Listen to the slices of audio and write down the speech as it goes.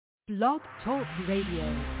Blog Talk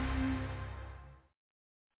Radio.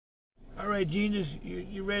 All right, Genius,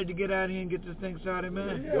 you ready to get out here and get this thing started,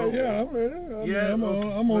 man? Yeah, I'm ready.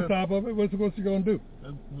 I'm on top of it. What's you gonna do?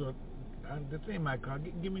 Look, this ain't my car.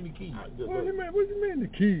 Give me the keys. What do you mean the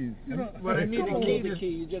keys? Well, I need the key.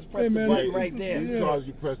 You just press the button right there. Yeah.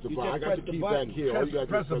 You press the button. I got the key back here. All you got to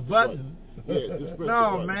press do a is button. Yeah, just press the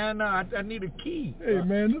No, button. man, no. I need a key. Hey,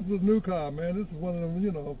 man, this is a new car, man. This is one of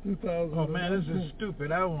them, 2000. Oh, man, this is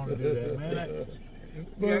stupid. I don't want to do that, man.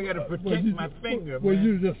 I got to protect my finger, well, man.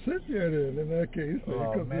 you just sit there then, in that case.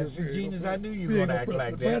 Oh, man, see, Genius, I knew you were going to act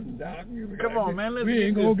like that. Come on, man, let's we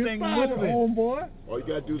ain't get gonna this get thing started, moving. homeboy. All you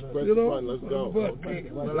got to do is press the button. Let's go. Okay,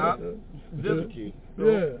 well, this is key. Yeah.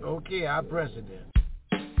 Okay, I'll press it then.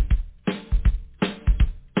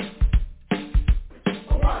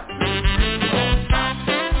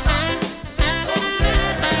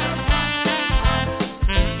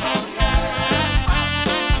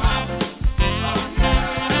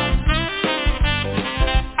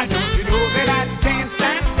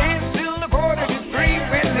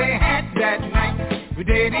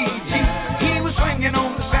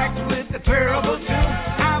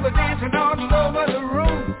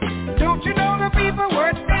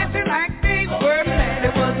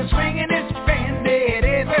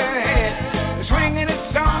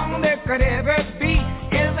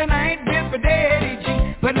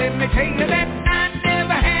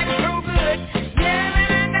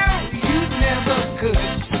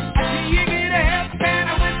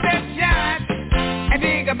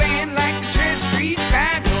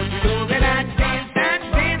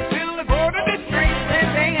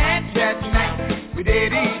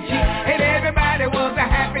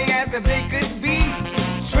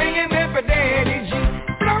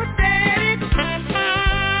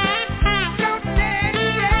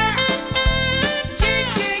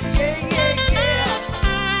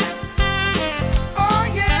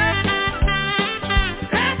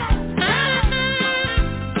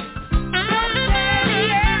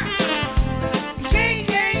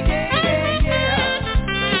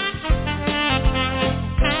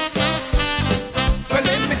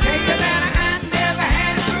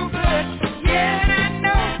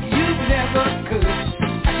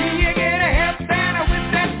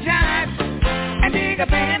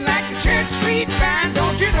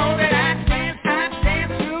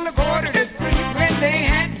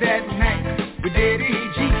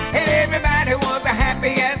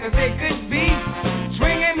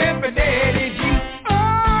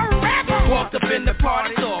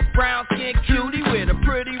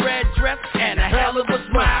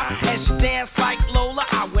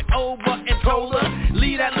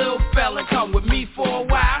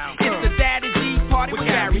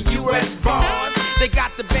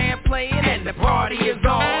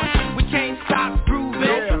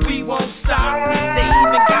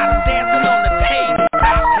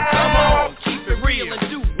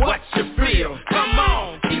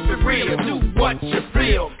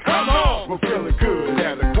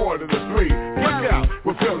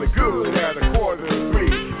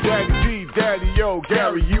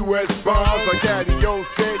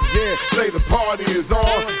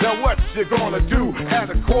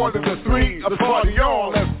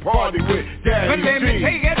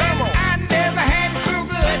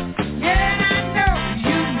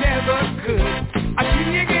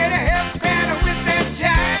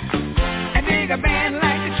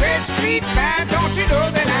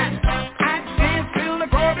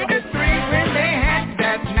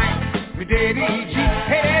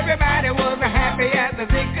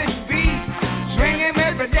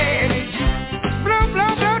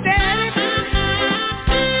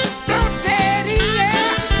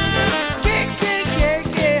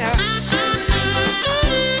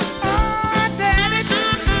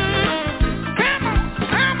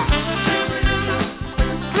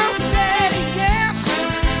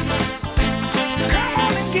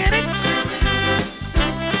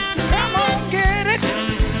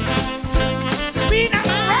 We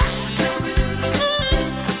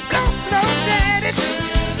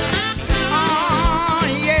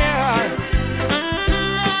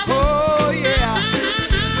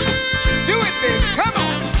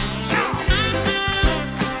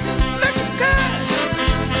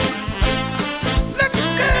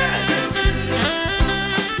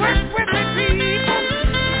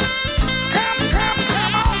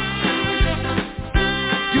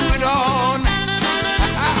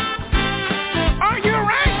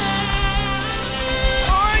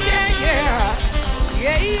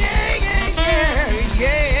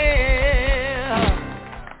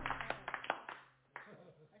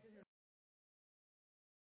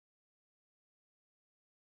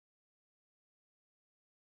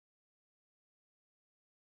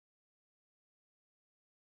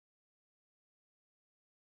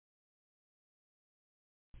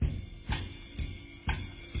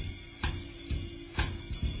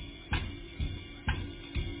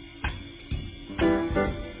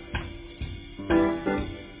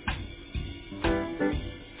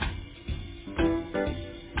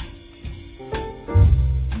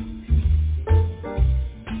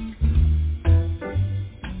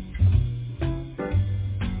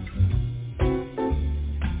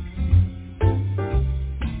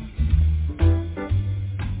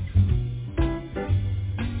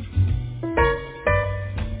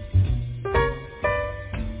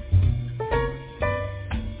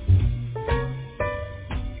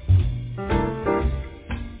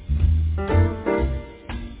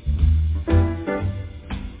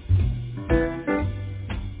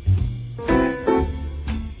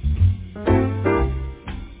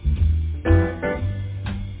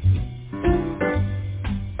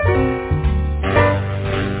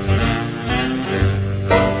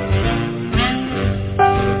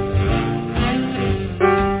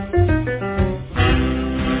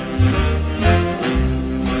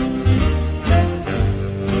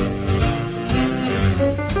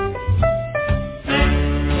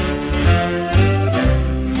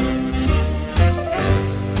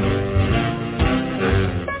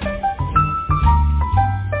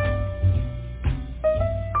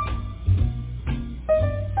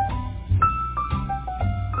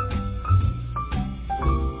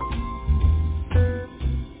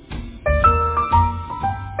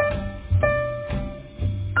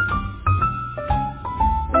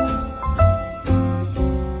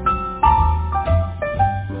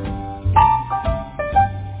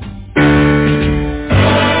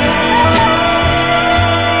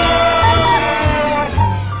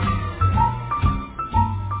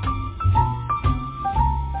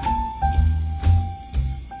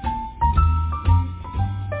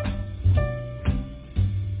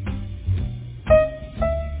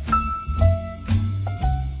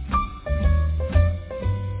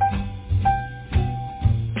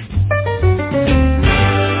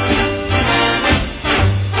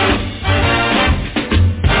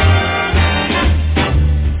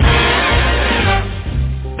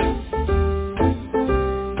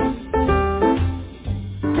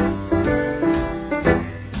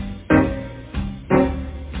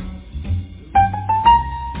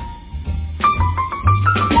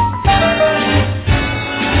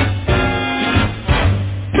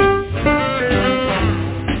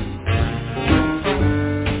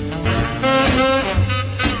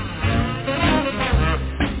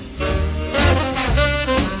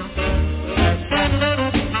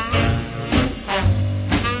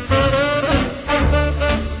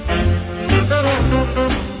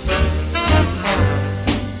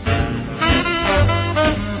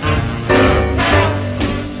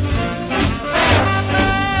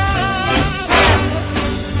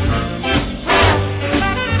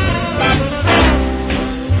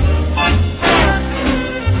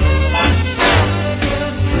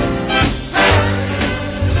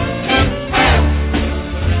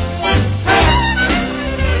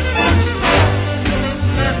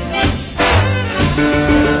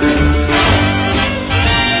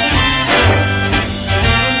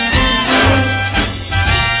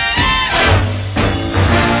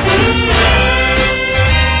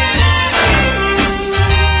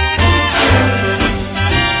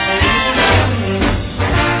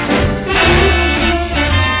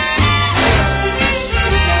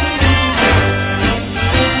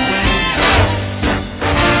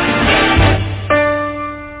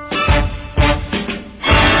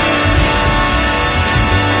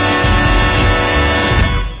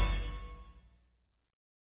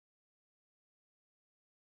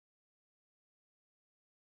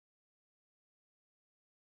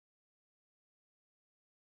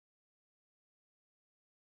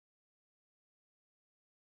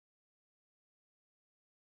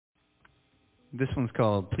This one's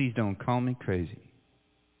called Please Don't Call Me Crazy.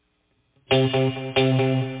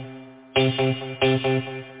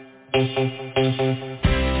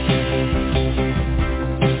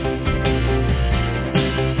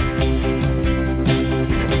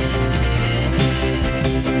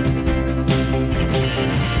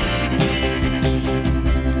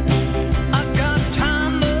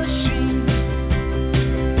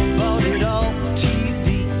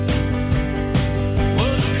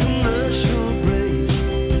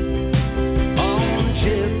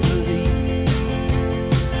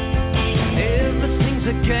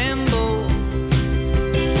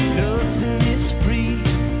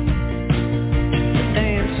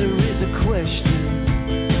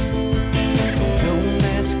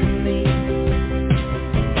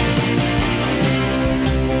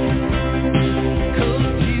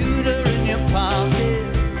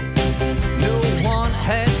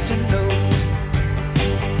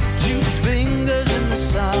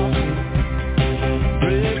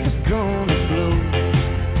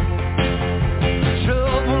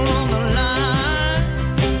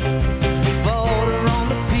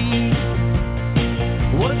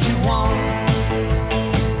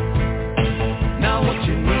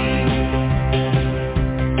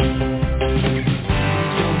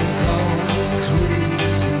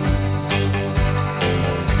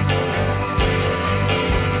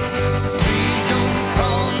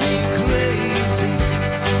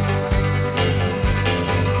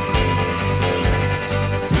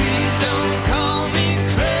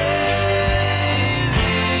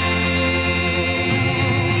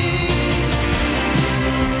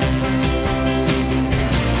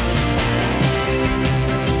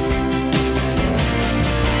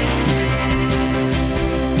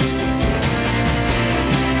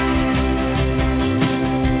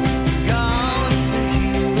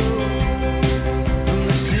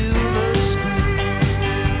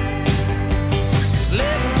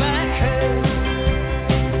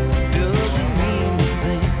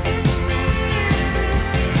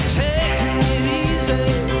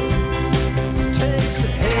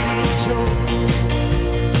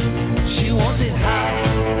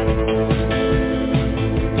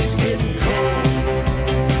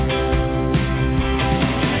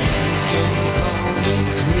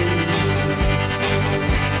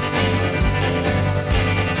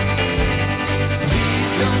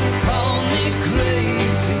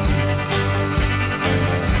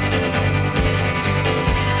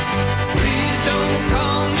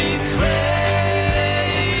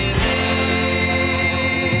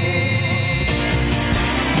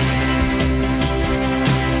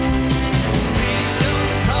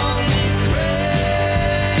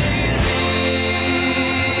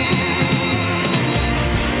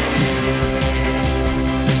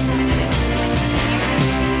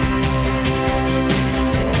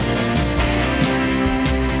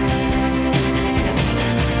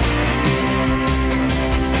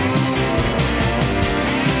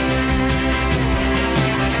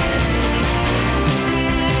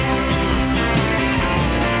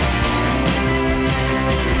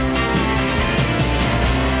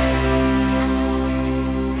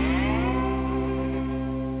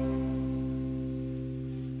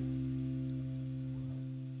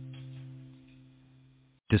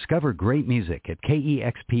 Discover great music at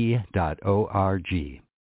kexp.org.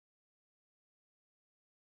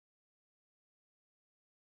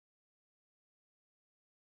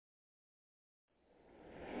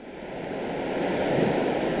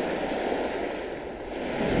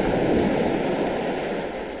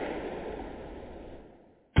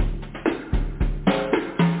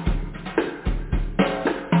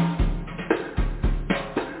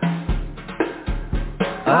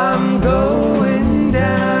 I'm going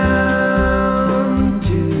down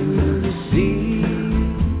to the sea.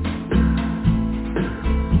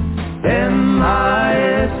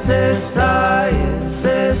 M-I-S-S-I-S-S-I-P-P.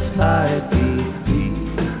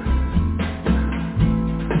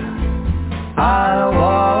 I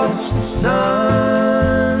watch the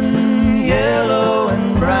sun, yellow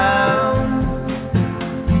and brown,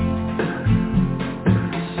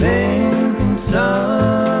 sinking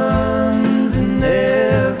suns in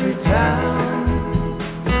every town.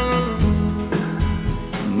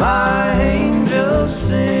 My angel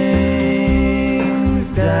sings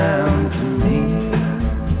down to me.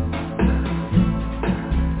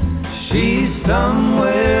 She's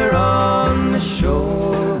somewhere on the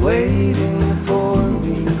shore waiting for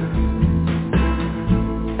me,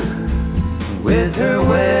 with her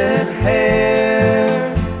wet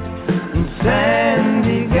hair and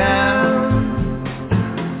sandy gown,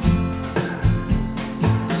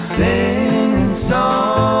 singing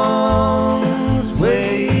songs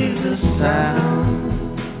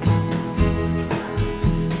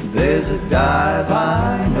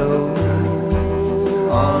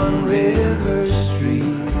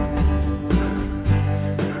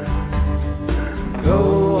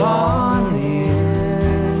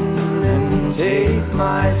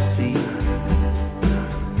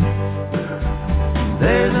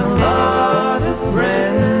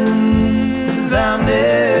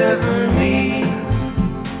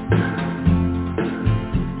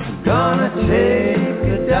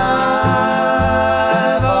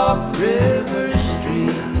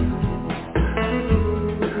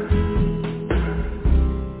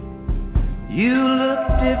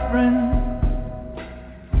friend.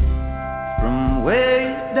 From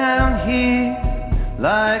way down here,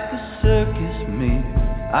 like a circus mirror,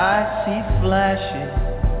 I see flashes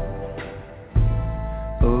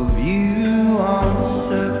of you on the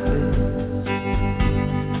surface.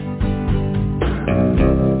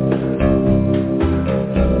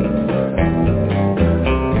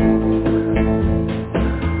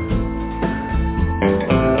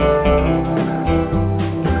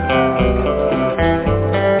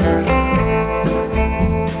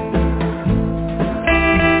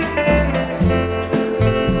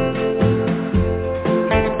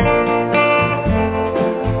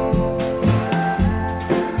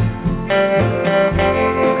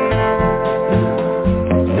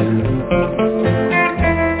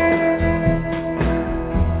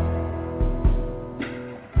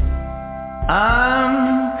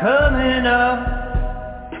 I'm coming up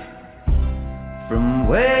from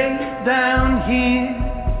way down here.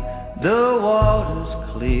 The water's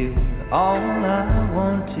clear. All I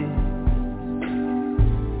wanted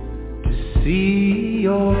to see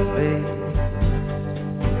your face.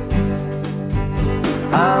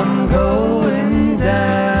 I'm going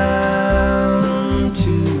down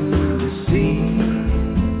to the sea.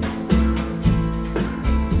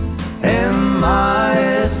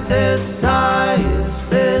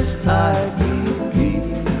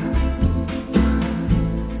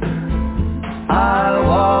 I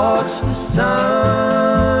watch the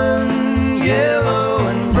sun, yellow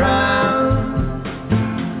and brown,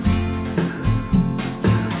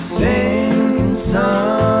 singing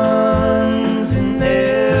songs in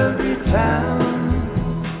every town.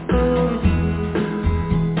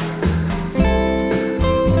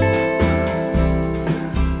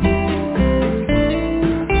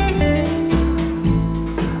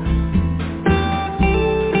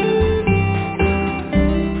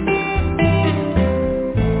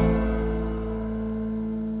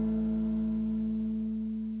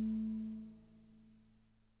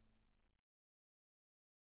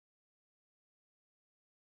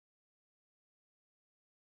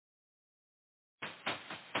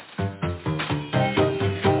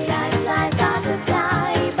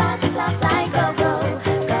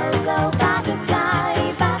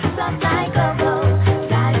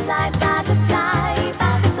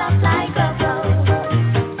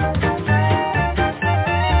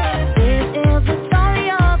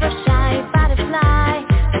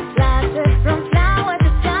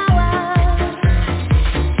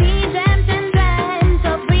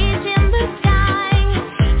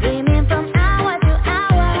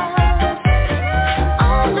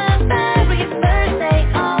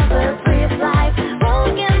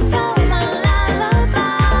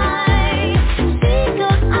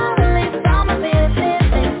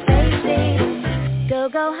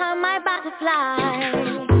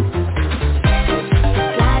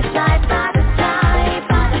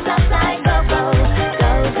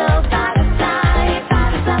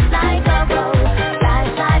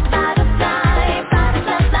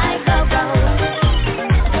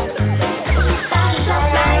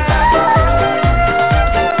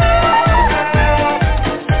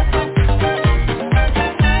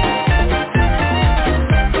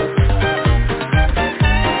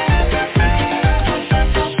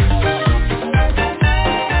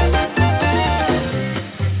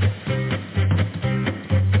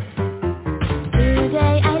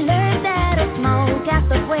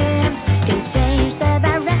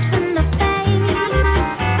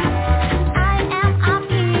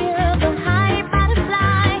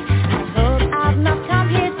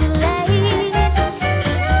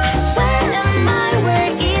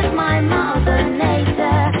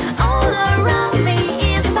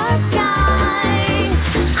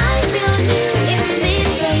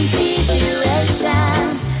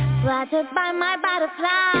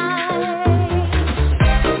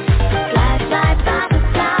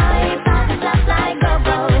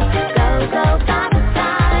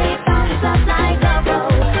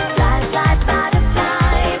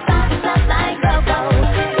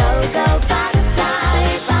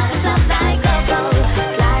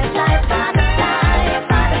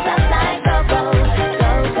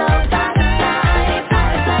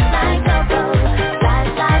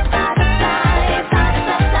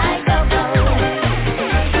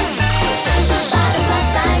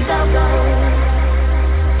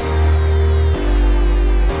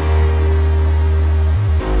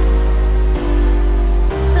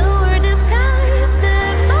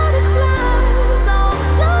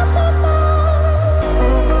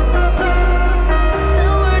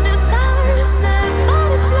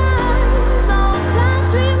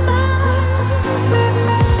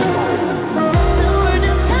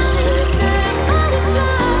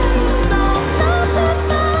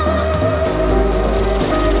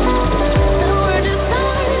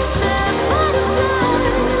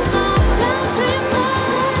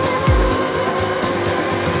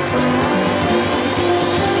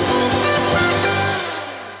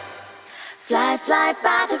 fly,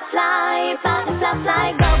 butterfly, butterfly, fly,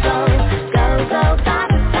 go, go, go, go,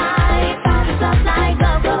 butterfly, butterfly, fly,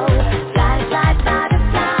 go, go, fly, fly,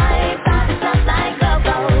 butterfly, butterfly, fly, go,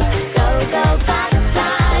 go, go, go,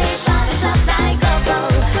 butterfly, butterfly, fly, go, go,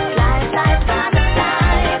 fly, fly, butterfly,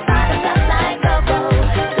 butterfly, fly, go, go,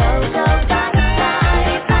 go, go, butterfly,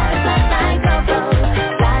 butterfly, fly, go, go,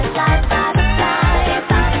 fly, fly, butterfly,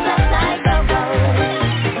 butterfly, fly, go, go,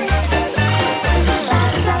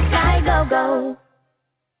 butterfly, fly, go, go.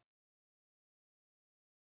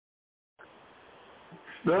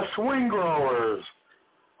 The Swing Growers.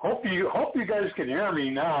 Hope you guys can hear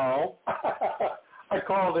me now. I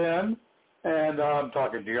called in and I'm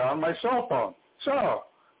talking to you on my cell phone. So,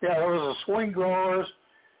 yeah, there was a Swing Growers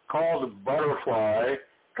called Butterfly.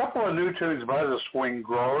 A couple of new tunes by the Swing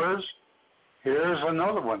Growers. Here's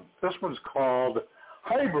another one. This one's called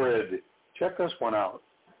Hybrid. Check this one out.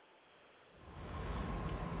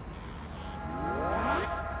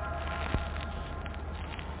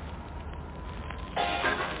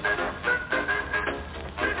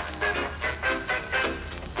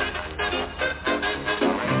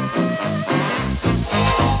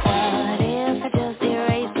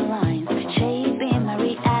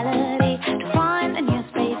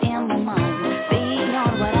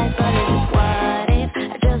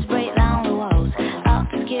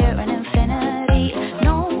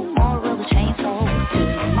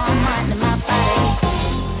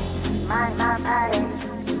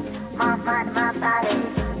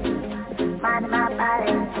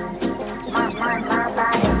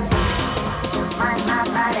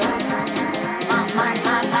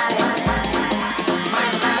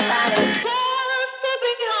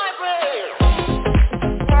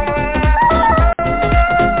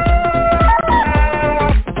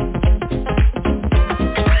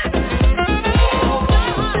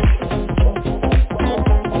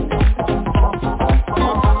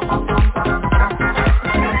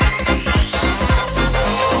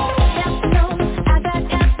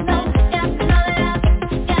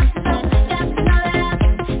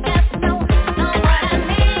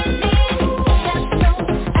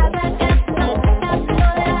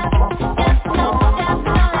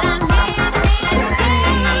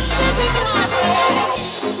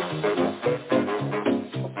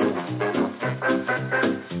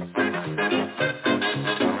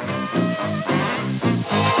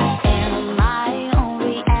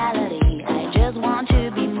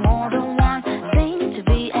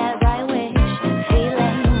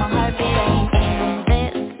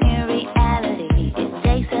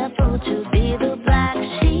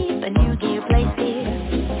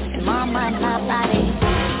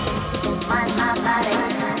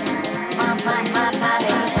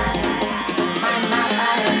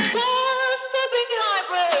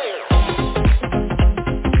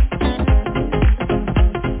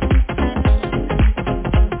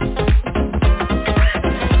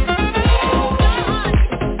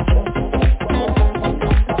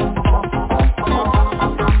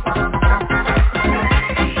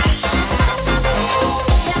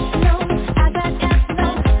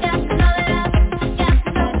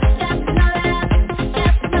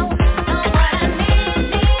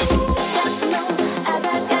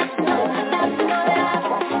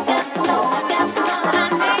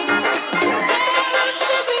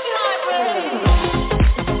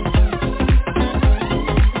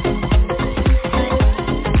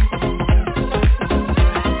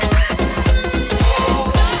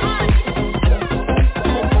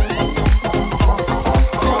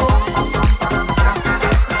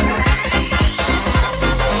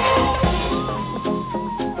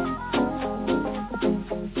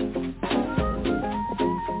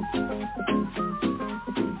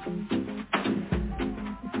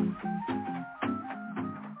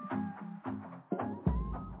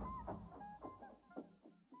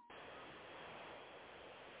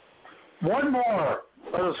 One more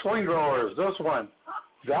for the Swing Growers. This one.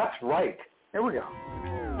 That's right. Here we go.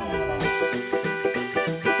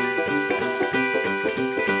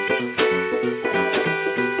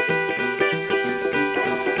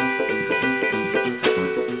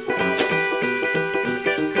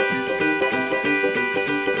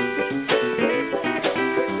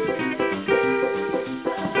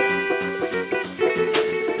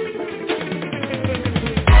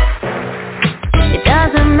 It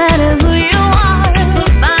doesn't matter who you are,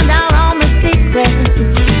 find out all my secrets.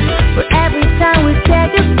 For every time we say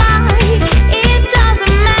goodbye,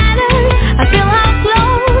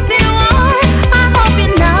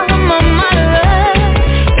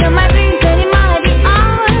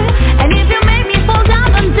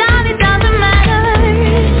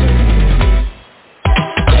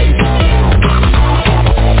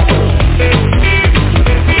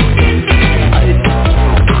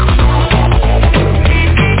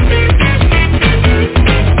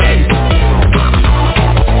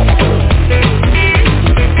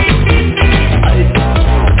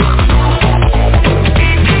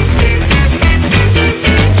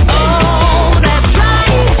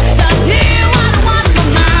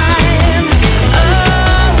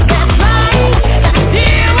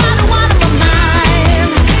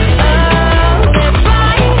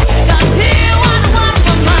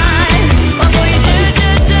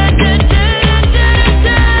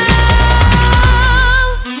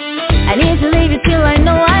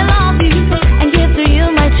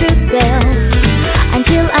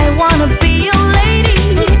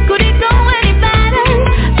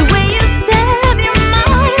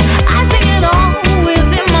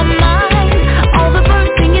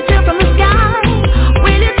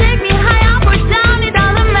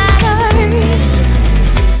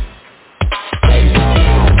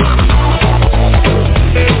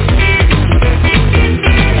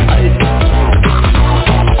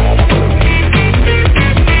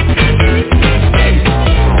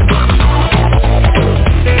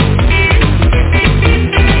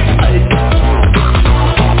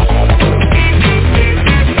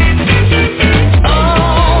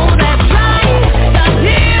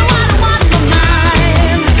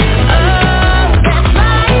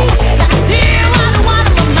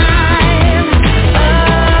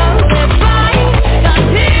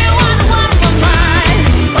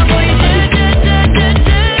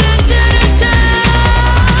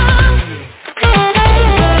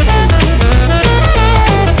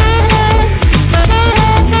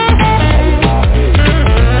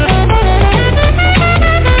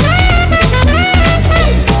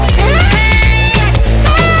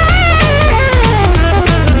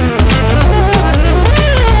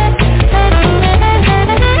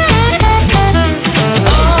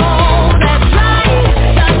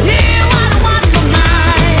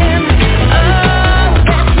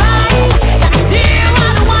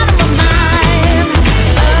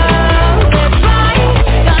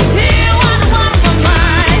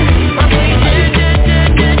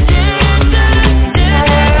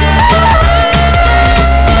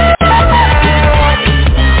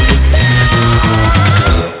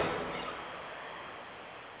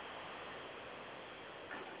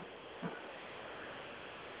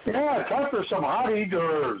 after some hot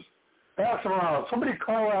eaters. Pass them around. Somebody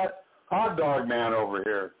call that hot dog man over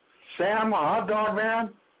here. Sam, hot dog man,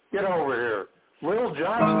 get over here. Will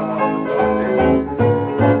Johnson wants to talk to you.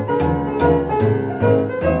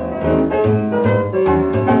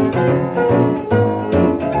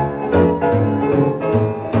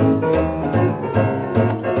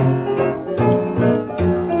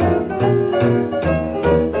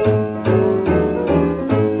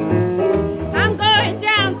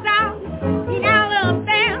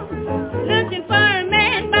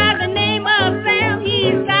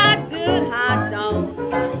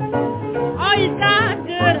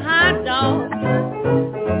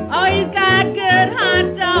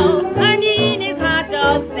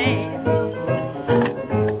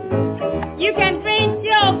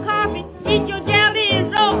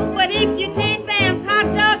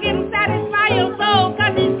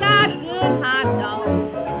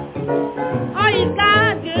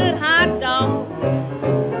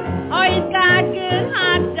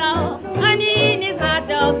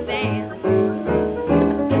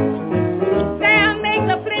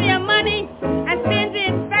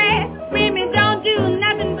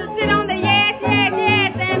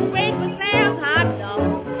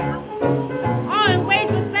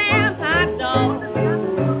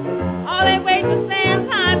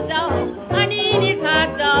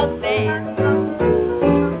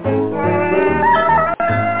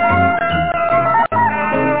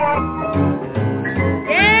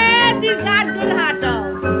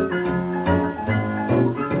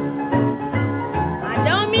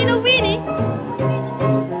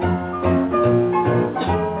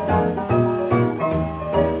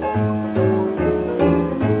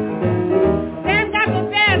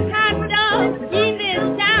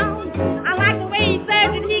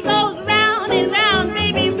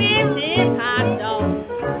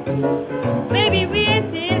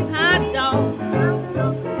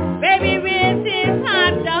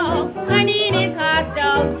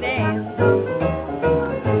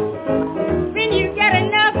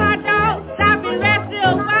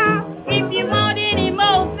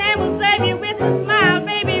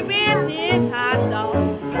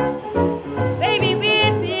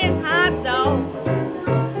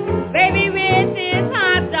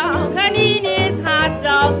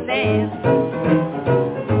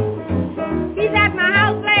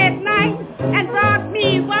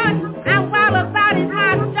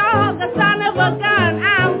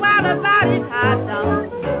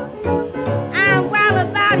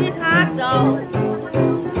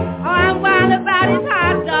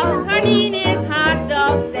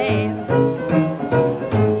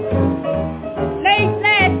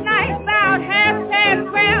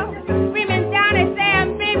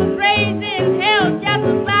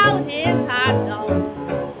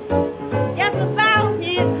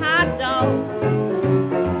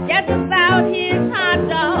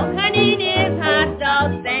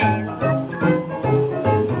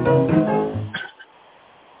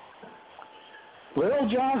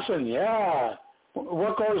 Yeah.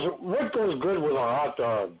 What goes good with a hot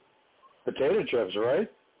dog? Potato chips,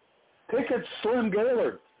 right? Take it Slim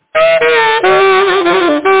Gaylord.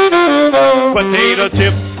 Potato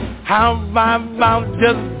chips, how my mouth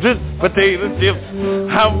just drips. Potato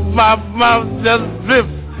chips, how my mouth just drips.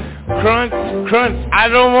 Crunch, crunch, I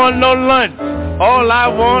don't want no lunch. All I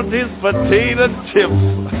want is potato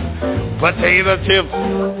chips. Potato chips,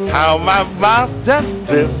 how my mouth just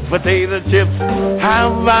drips. Potato chips,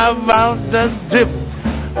 how my mouth just drips.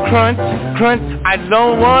 Crunch, crunch, I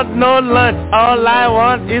don't want no lunch. All I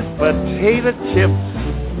want is potato chips.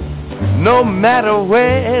 No matter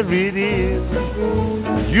where it is,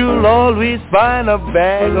 you'll always find a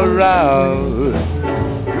bag around.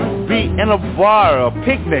 Be in a bar, a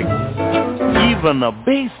picnic, even a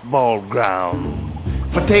baseball ground.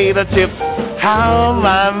 Potato chips, how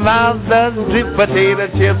my mouth does drip. Potato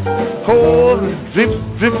chips, oh, drip,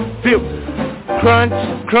 drip, drip.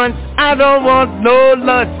 Crunch, crunch, I don't want no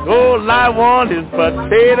lunch. All I want is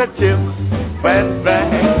potato chips. Bang,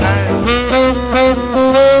 bang,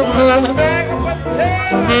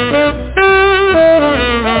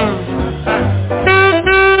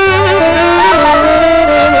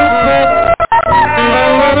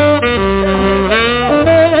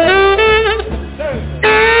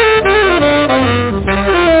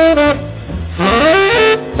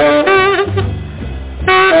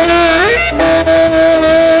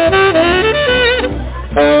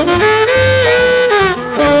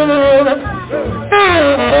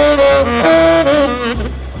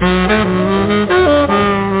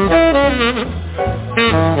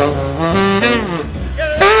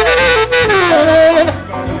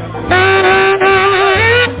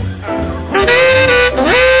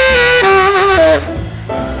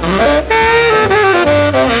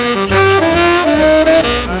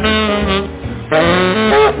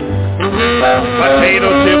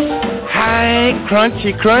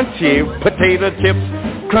 crunchy, crunchy potato chips.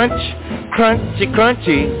 Crunch, crunchy,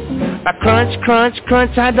 crunchy. A crunch, crunch,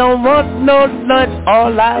 crunch. I don't want no lunch.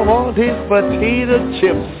 All I want is potato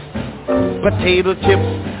chips. Potato chips.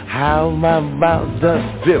 How my mouth does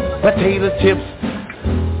drip. Potato chips.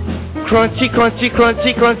 Crunchy, crunchy,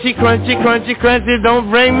 crunchy, crunchy, crunchy, crunchy, crunchy. Don't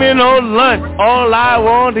bring me no lunch. All I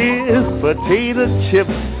want is potato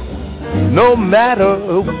chips. No matter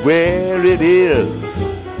where it is,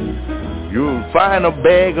 you'll find a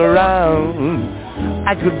bag around.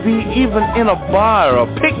 I could be even in a bar, a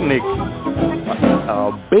picnic,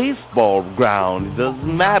 a baseball ground. It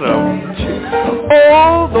doesn't matter.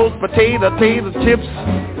 Oh, those potato chips.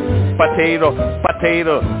 Potato,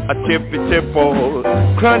 a chippy chippo.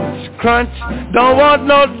 Crunch, crunch, don't want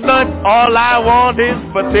no lunch. All I want is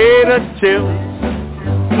potato chips.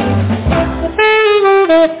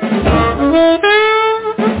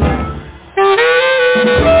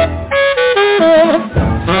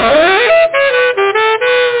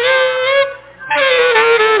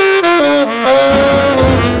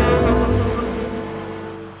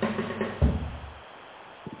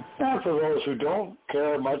 And for those who don't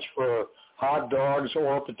care much for hot dogs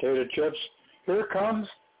or potato chips, here comes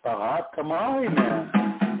the hot tamale man.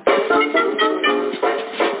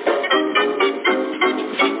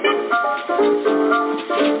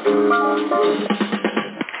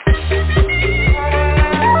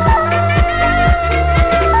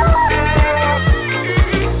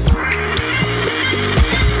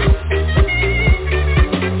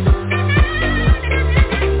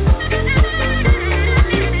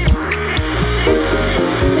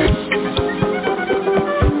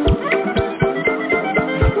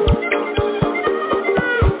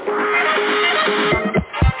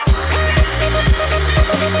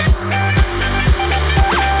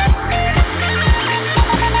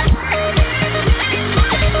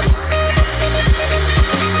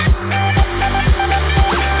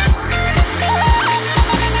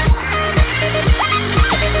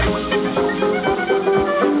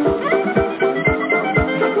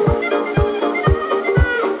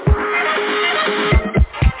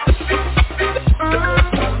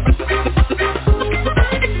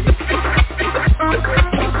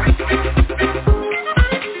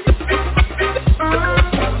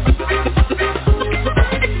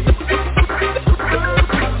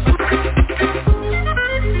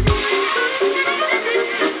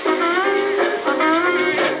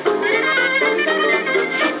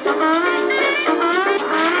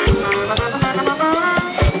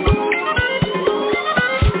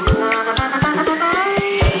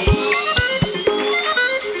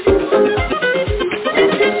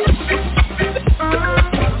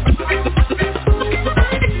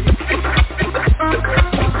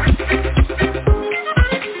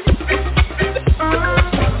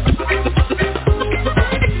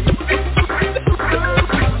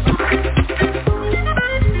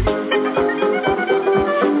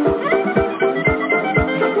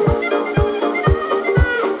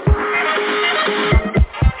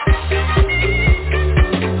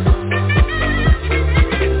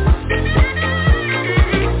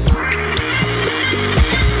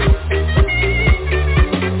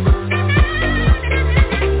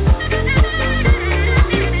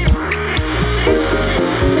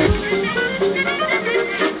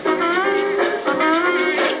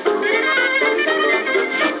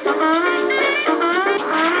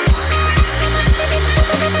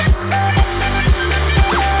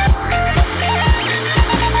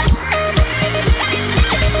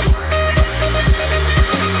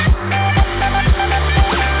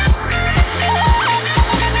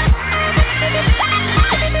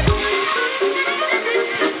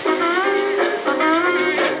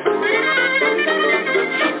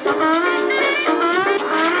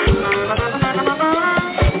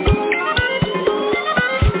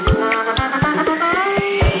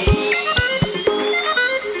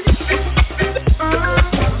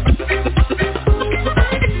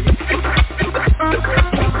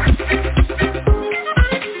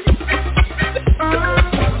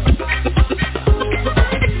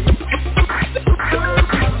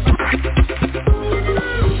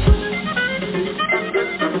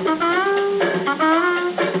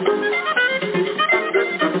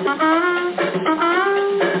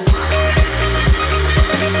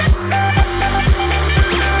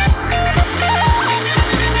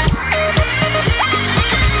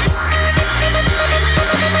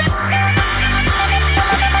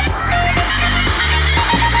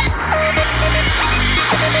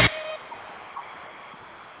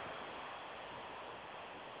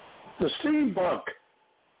 the steampunk.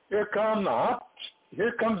 Here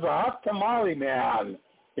comes the hot tamale man.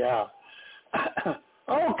 Yeah.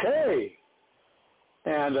 Okay.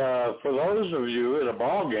 And for those of you at a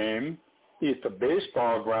ball game, at the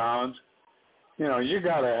baseball grounds, you know, you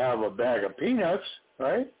got to have a bag of peanuts,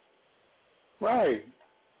 right? Right.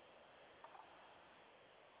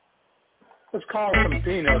 Let's call some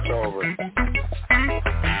peanuts over.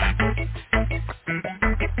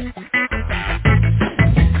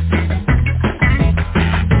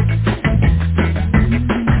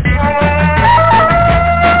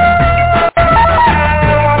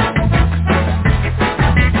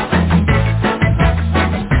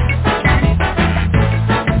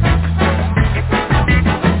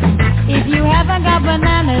 If you haven't got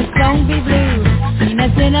bananas, don't be blue.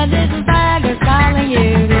 Peanuts in a little bag are calling you.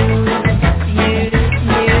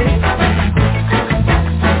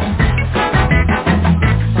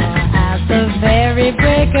 At the very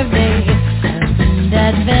break of day,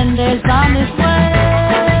 that vendor's on his way.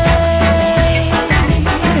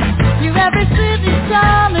 You every city,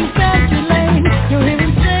 town, and country lane, you hear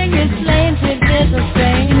him sing his plaintive little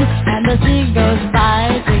strain, and the sea goes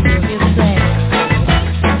by, so you hear him sing.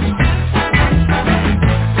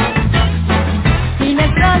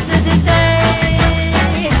 Peanut roasted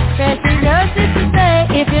today, Chrissy roasted today.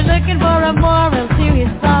 If you're looking for a moral to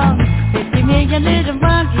his song, 50 million little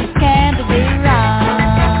monkeys can't be wrong.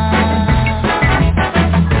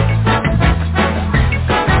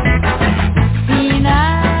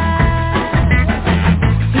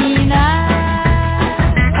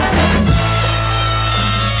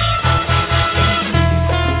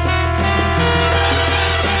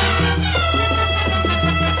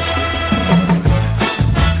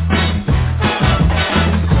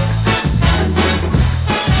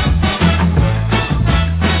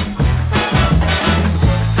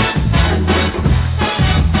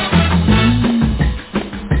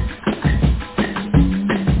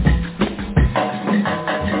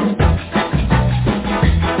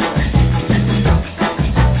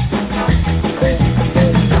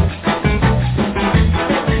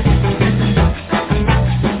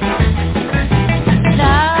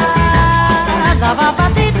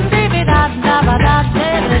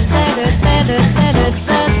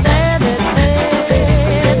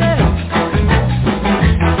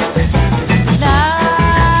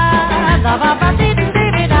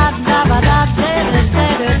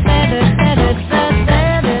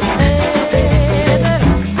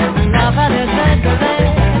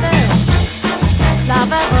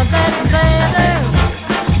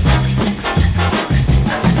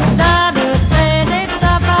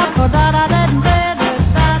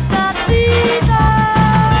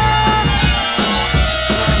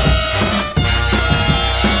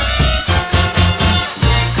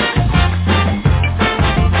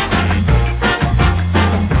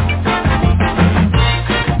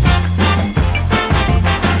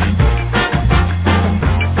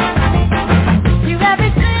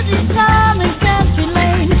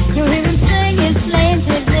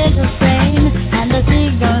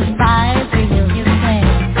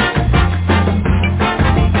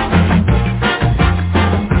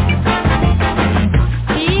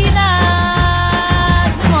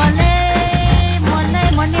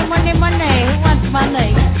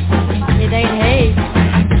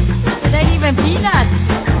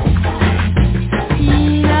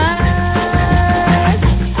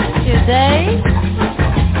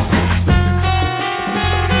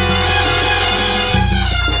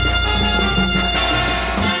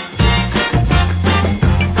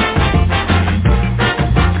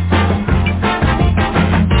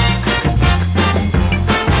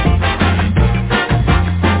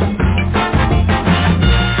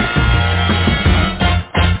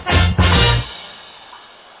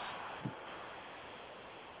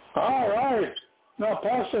 Now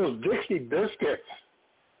pass those Dixie biscuits.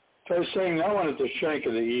 Try saying that one at the shank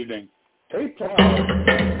of the evening. Hey, Paul.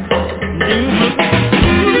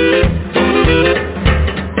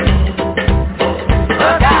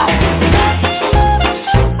 Look out!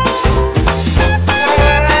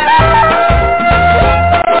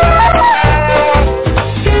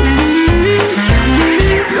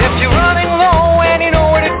 If you're running low and you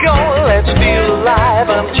know where to go, let's feel alive.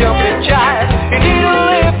 I'm jumping jive. You need a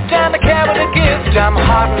lift, I'm a cabin to gift. I'm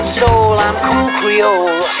heart and soul, I'm cool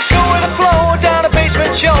Creole. Go with the flow down a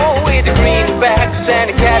basement show with the greenbacks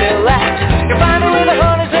and the Cadillacs. You're finding with the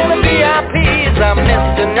hunters and the VIPs. I'm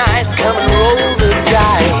Mr. Nice, come and roll the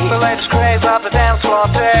dice. The latest craze of the dance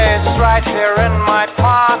floor days is right here in my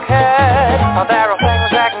pocket. Now there are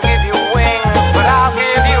things that can give you wings, but I'll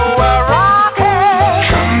give you a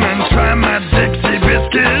rocket. Come and try my Dixie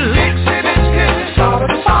biscuits. Dixie biscuits, salt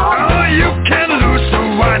and salt. Oh, you can lose,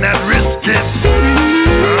 so why not risk it?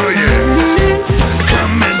 Oh, yeah.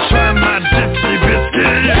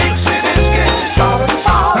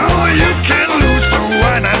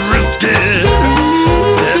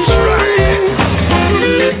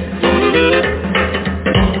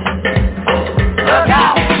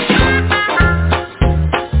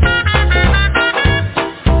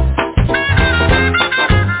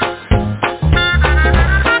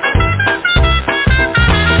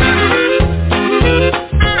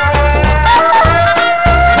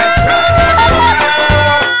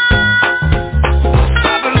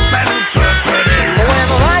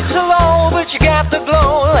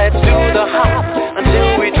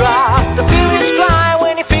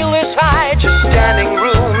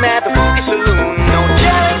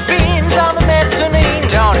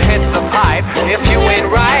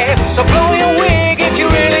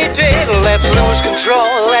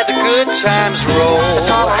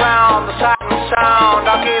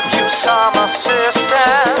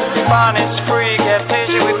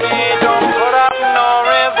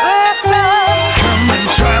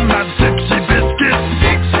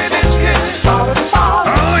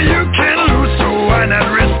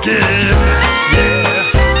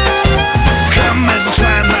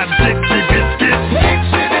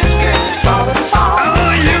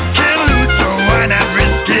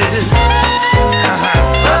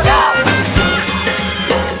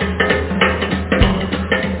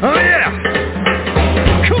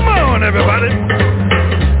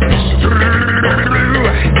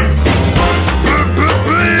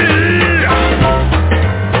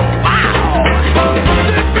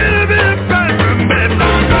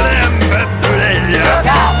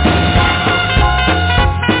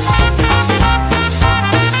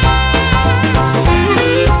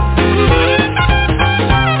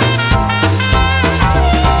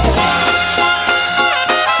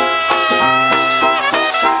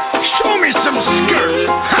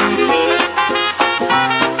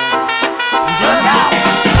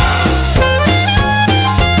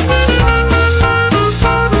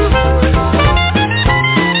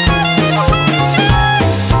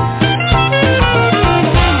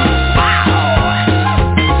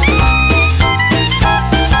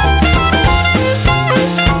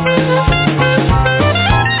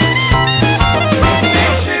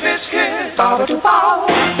 fall.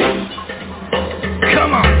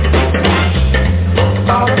 Come on.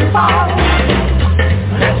 Fall.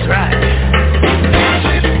 That's right.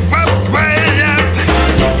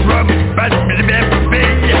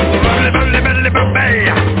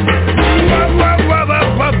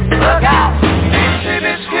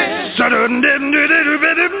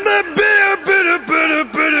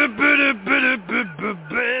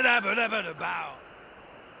 Look out.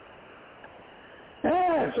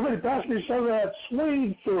 Yeah, somebody pass me some of that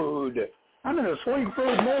swing food. I'm in a swing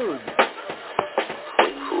food mood.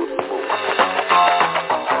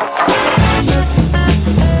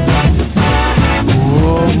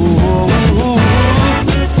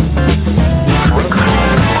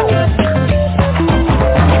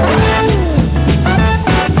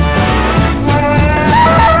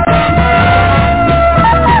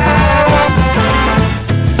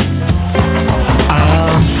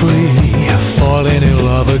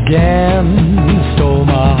 Again, stole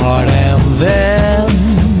my heart and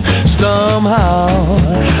then somehow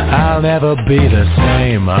I'll never be the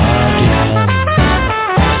same again.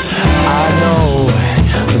 I know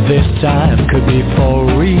this time could be for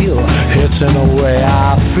real. It's in a way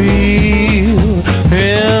I feel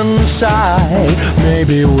inside.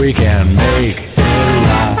 Maybe we can make it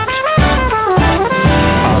right.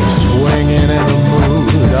 I'm swinging in the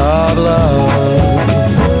mood of love.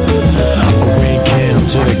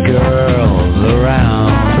 To the girls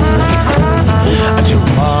around.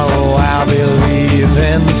 Tomorrow I'll be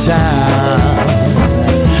leaving town.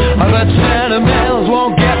 The sentimentals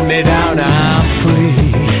won't get me down. I'm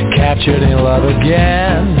free, captured in love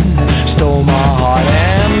again. Stole my heart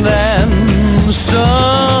and then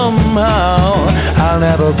somehow I'll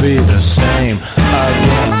never be the same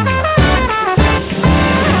again.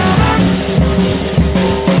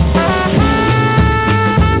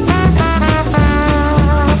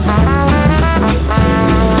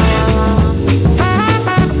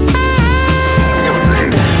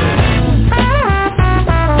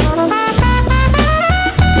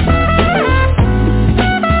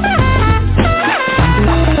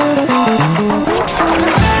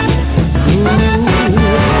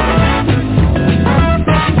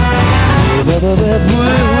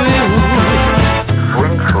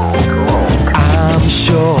 I'm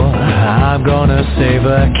sure I'm gonna save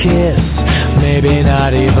a kiss, maybe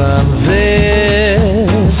not even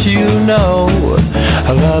this. You know,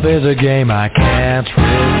 love is a game I can't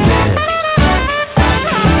resist.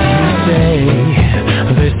 You say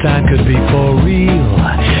this time could be for real.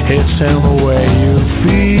 It's in the way you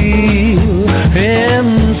feel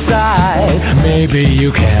inside. Maybe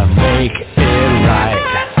you can make it right.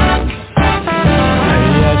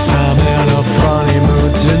 Yes, I'm in a funny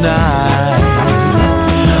mood tonight.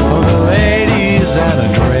 The ladies and the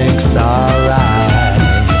drinks are right.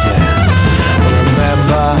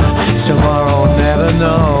 Remember, tomorrow never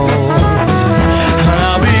knows.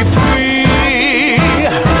 I'll be free.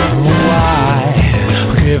 Why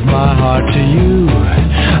give my heart to you?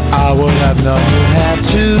 I would have known you had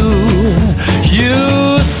to. You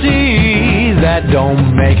see, that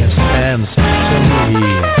don't make sense to me.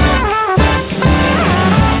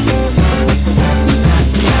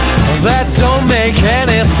 That don't make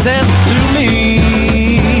any sense to me.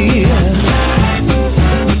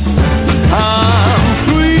 I'm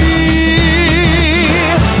free.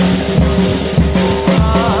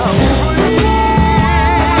 I'm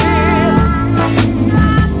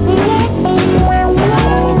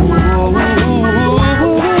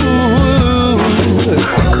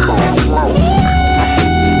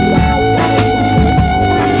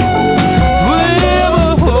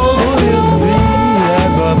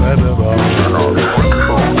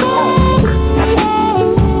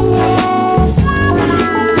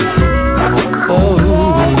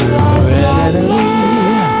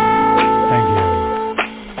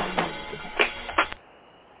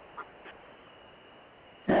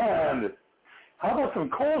How about some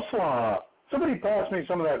coleslaw? Somebody pass me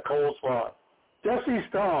some of that coleslaw. Jesse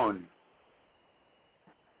Stone.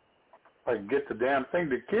 If I can get the damn thing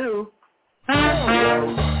to cue.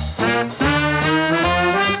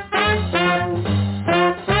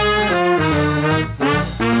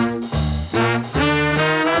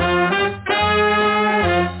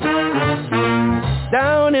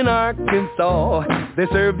 Down down in Arkansas, they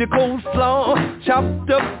serve you coleslaw, chopped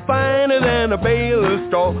up finer than a bale of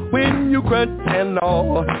straw. When you crunch and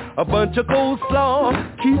gnaw, a bunch of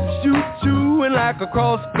coleslaw keeps you chewing like a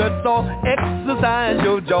crosscut saw. Exercise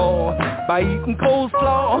your jaw by eating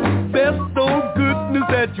coleslaw, best old goodness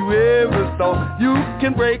that you ever saw. You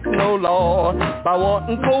can break no law by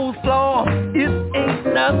wanting coleslaw. It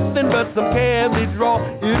ain't nothing but some cabbage raw.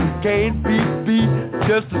 It can't be beat,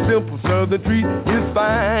 just a simple southern treat is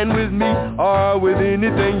fine with me or with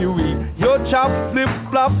anything you eat. Your chops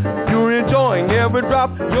flip-flop, you're enjoying every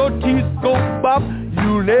drop. Your teeth go bop,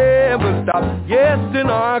 you'll never stop. Yes, in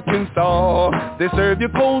Arkansas, they serve you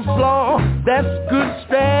coleslaw. That's good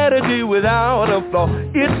strategy without a flaw.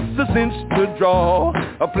 It's a cinch to draw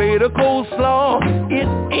a plate of coleslaw.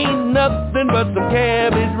 It ain't nothing but some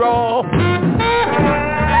cabbage raw.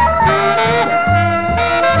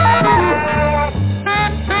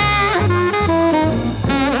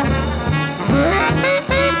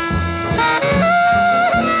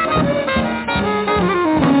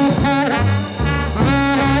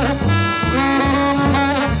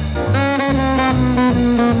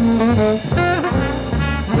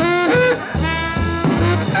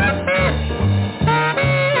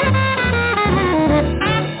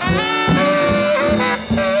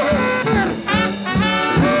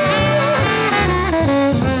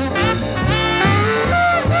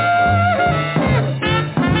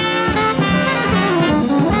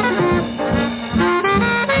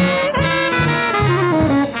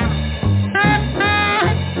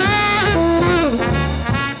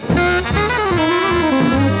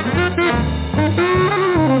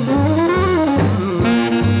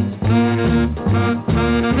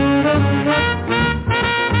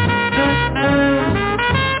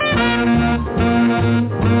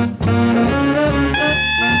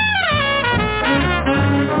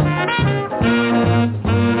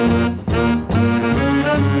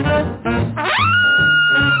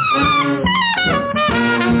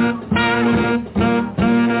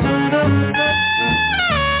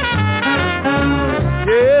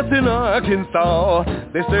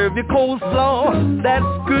 They serve you coleslaw.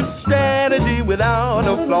 That's good strategy without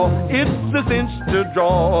a flaw. It's a cinch to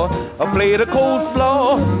draw a plate of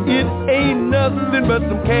coleslaw. It ain't nothing but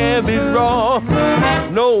some cabbage raw.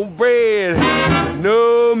 No bread,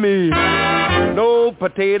 no meat, no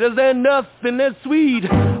potatoes and nothing that's sweet.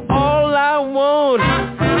 All I want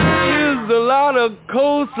is a lot of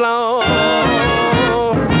coleslaw.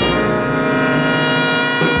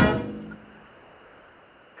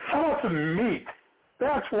 Meat.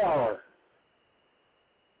 That's water.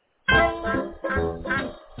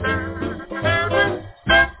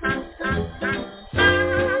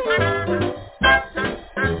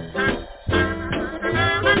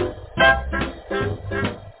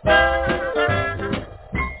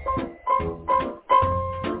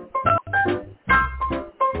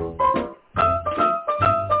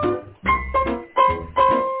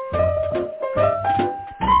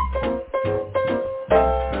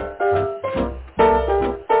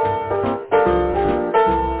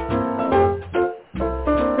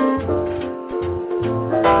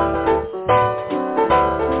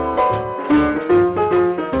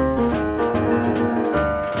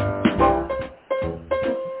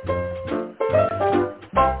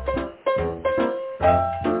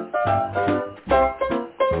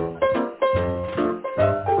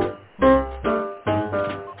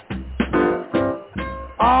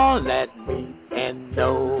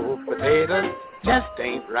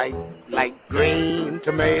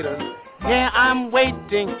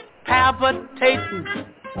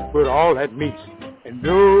 With all that meat and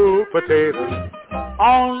no potatoes.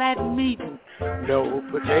 All that meat, no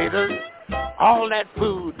potatoes. All that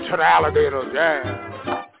food to the alligators,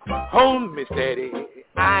 yeah. Hold me steady,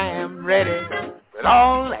 I am ready. With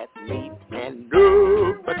all that meat and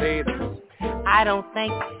no potatoes. I don't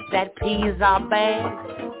think that peas are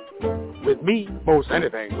bad. With me, most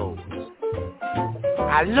anything goes.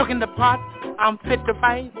 I look in the pot, I'm fit to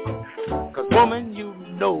fight. 'Cause woman, you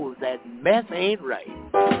know that mess ain't right.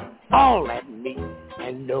 All that meat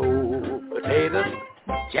and no potatoes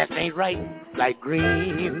just ain't right like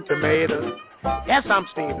green tomatoes. Yes, I'm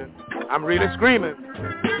steaming, I'm really screaming.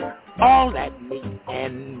 All that meat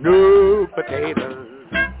and no potatoes.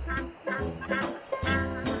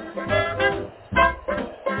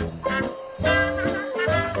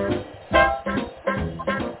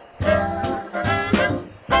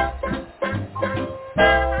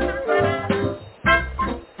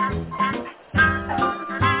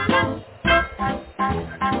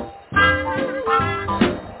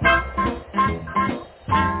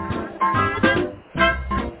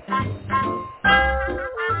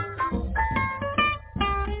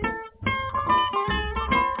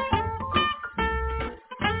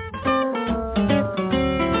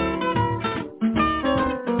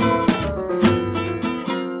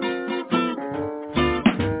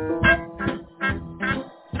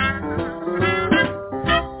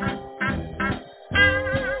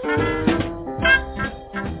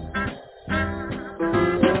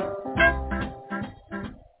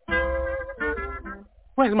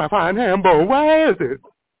 Where's my fine hamburger? Where is it?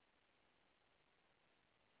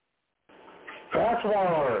 That's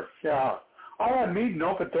Waller. Yeah. I had meat,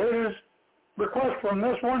 no potatoes. Request from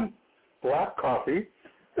this one, black coffee.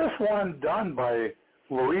 This one done by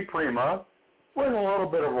Louis Prima with a little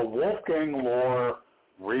bit of a Wolfgang Lohr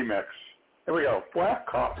remix. Here we go, black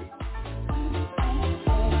coffee.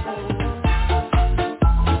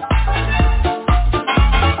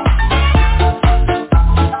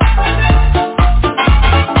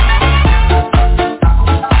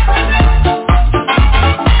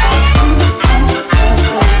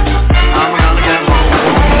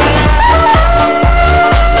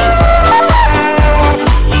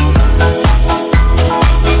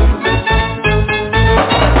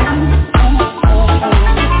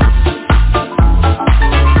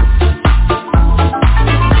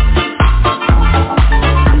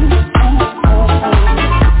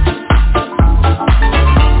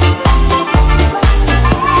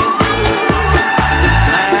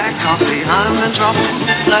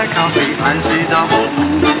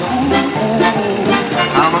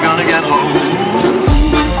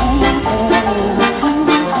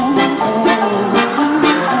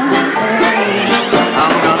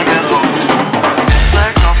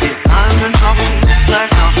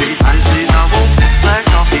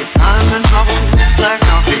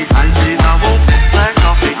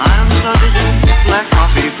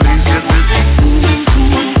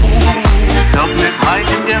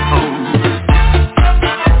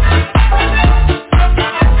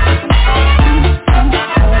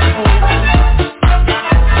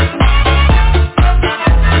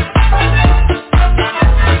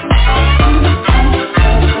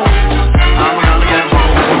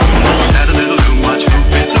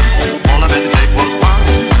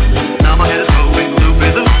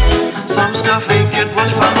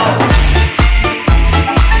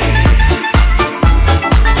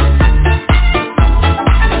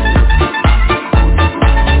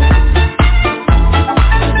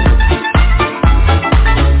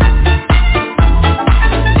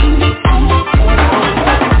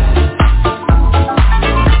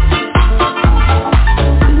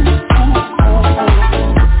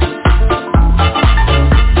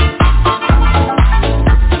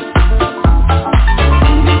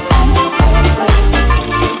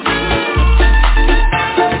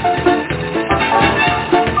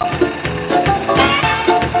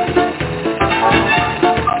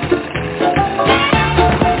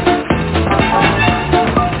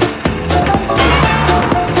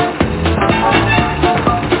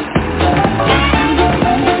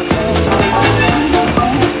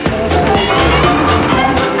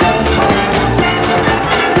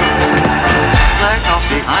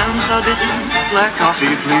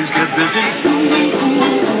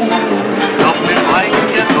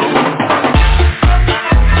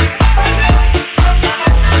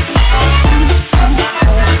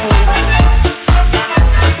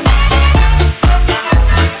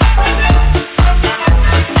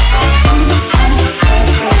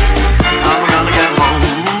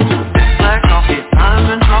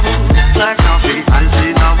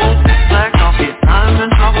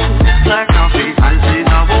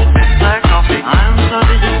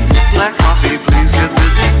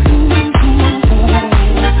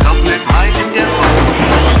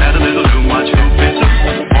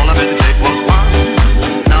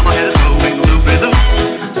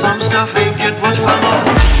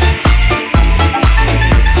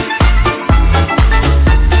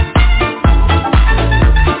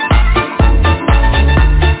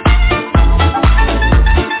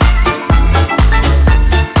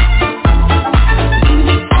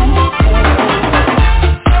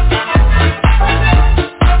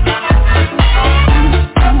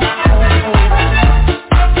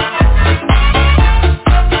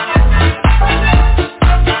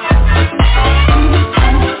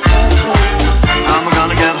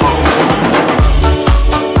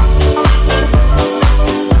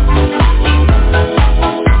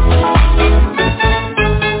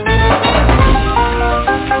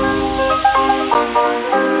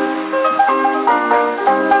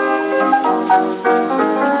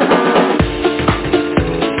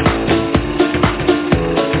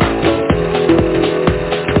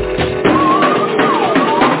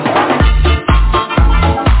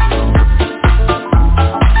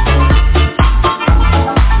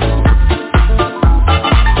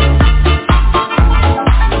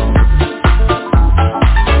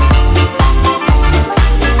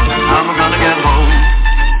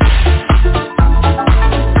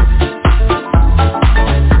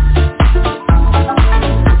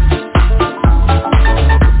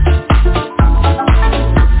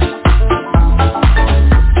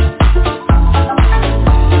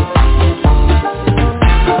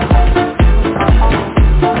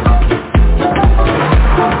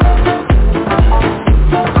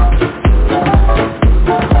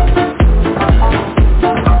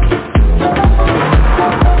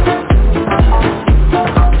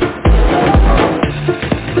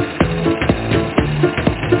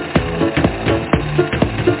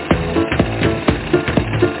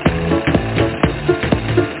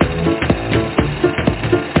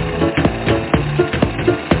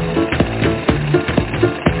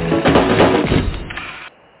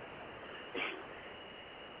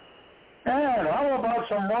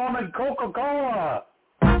 and Coca-Cola.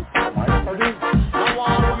 Now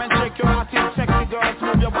all women shake your ass, sexy girls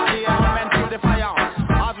move your body, all men feel the fire.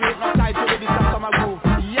 As we hypnotize you with this summer groove.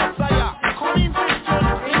 Yes, I am. Come in, Christian.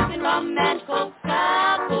 Drinking rum and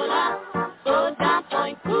Coca-Cola, soda,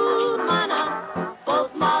 point, cool, mana,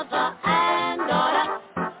 both mother and daughter,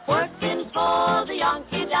 working for the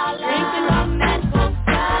Yankee dollar. Drinking rum and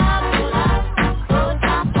Coca-Cola,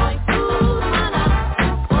 soda, point, cool, mana,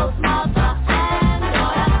 both mother and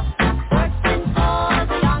daughter, working for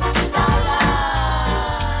the Yankee dollar.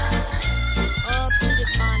 Oh, pretty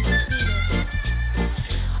fun,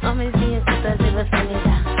 oh, mis días, estás de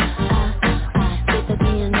bastanidad.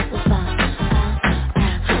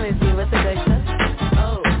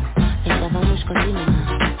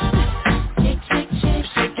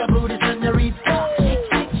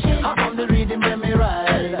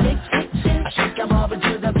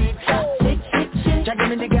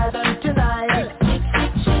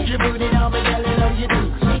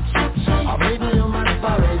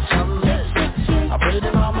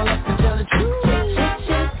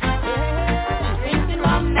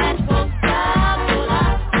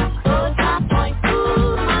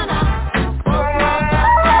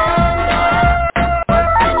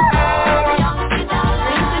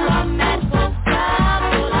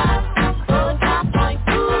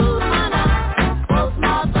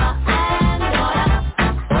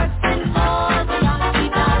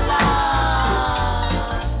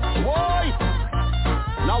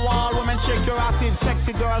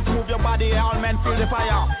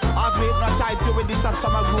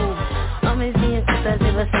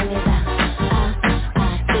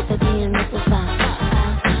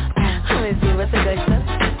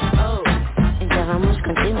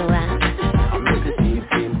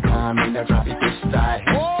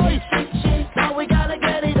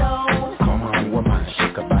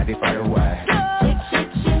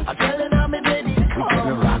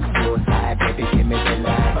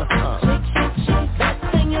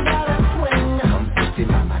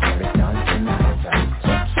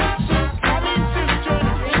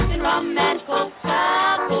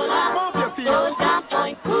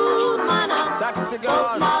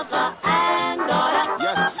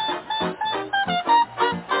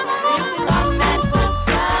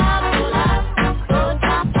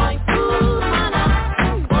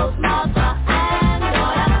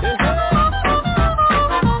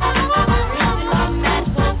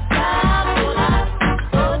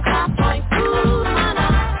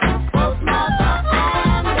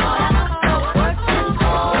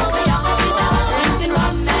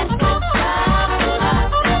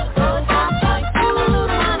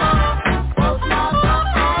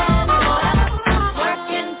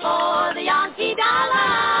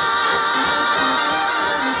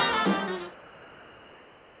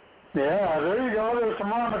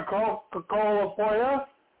 Coca-Cola for you.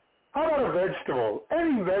 How about a vegetable?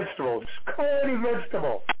 Any vegetable. Just call any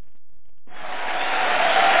vegetable.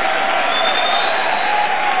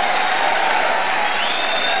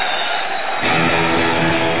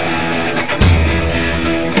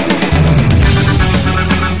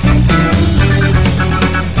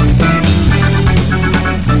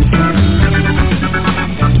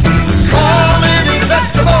 Call any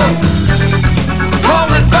vegetable.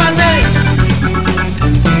 Call it by name.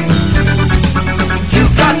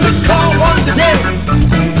 Call once a day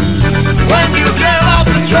when you get off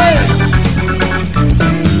the train.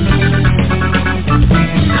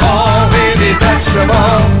 Call any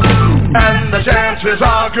vegetable and the chances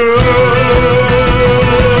are good.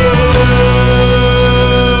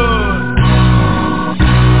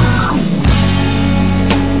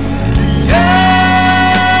 Yeah,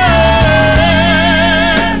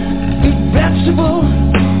 the vegetable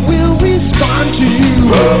will respond to you.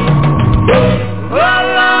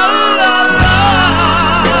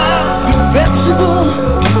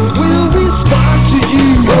 Will respond to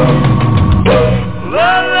you.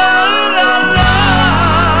 La la la la.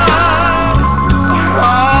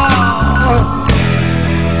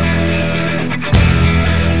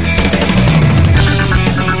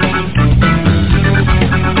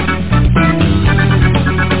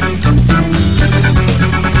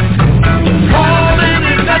 Call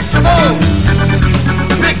any vegetable.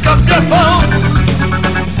 Pick up your phone.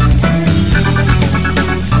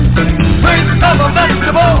 Of a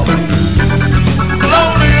vegetable,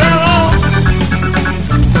 lonely and alone.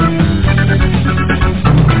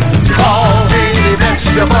 Call any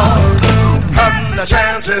vegetable, and the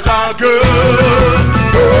chances are good.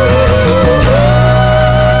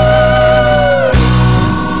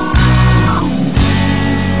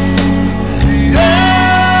 Yeah,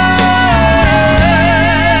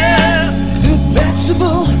 the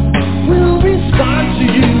vegetable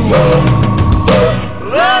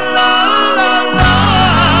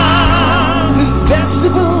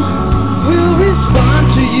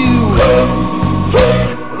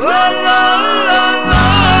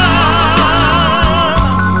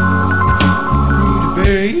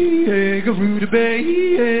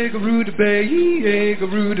Egg-a-roo-da-bay,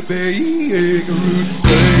 egg-a-roo-da-bay,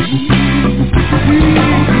 egg-a-roo-da-bay.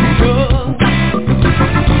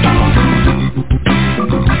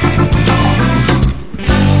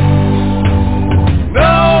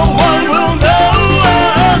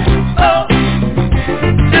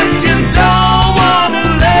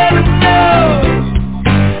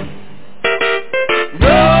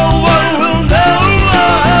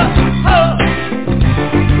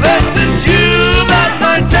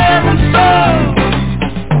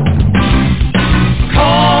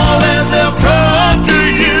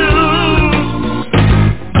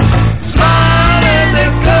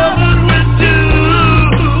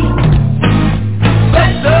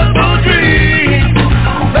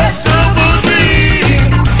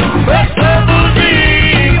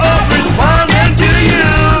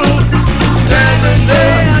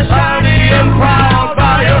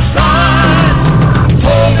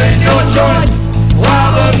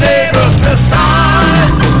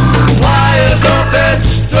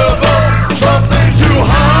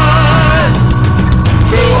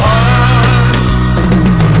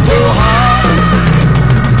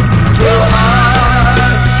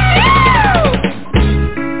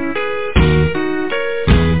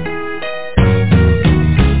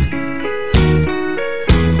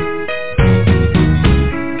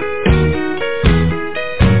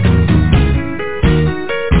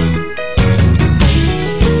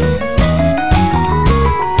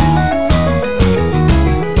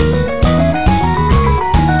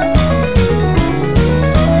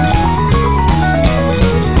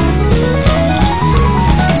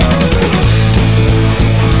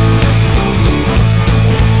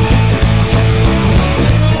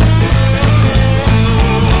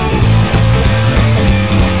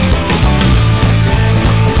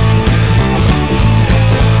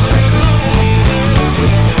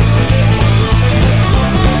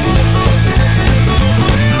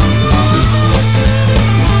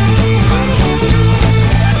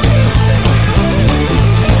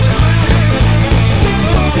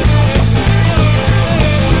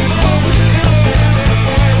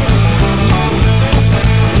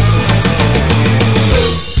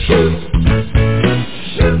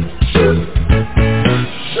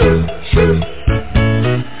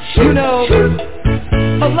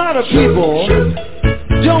 people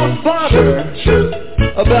don't bother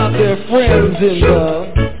about their friends in the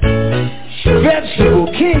vegetable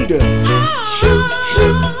kingdom.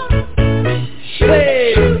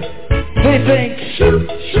 They think,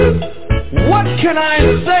 what can I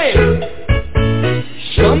say?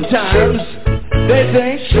 Sometimes they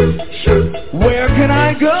think, where can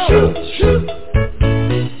I go?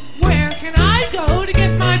 Where can I go to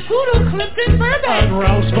get my poodle clipped in Burbank?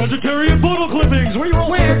 Unroused vegetarian poodle clippings.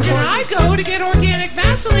 Where can I go to get organic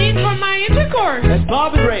Vaseline from my intercourse? At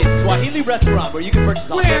Bob and Ray's Swahili restaurant, where you can purchase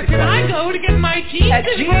all Where can I go to get my jeans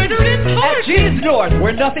embroidered in Florida? At Jeans North,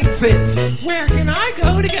 where nothing fits. Where can I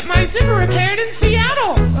go to get my zipper repaired in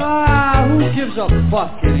Seattle? Who gives a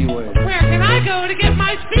fuck anyway? Where can I go to get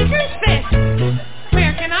my speakers fixed?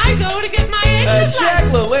 Where can I go to get my eggs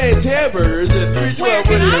Jack LaLanne's Hamburgers at 312. Where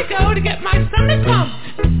can I go to get my stomach pumped?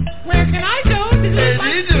 Where can I go to get my...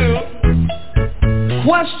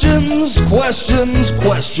 Questions,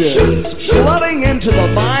 flooding into the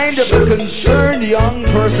mind of a concerned young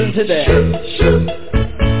person today.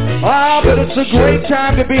 But it's a great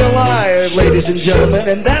time to be alive, ladies and gentlemen,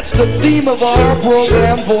 and that's the theme of our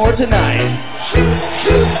program for tonight.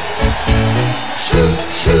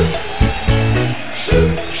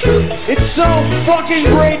 It's so fucking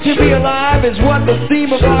great to be alive is what the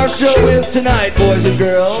theme of our show is tonight, boys and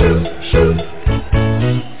girls.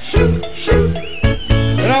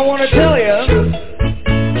 And I want to tell you,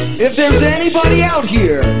 if there's anybody out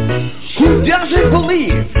here who doesn't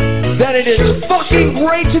believe that it is fucking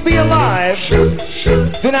great to be alive,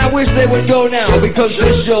 then I wish they would go now, because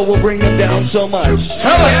this show will bring them down so much.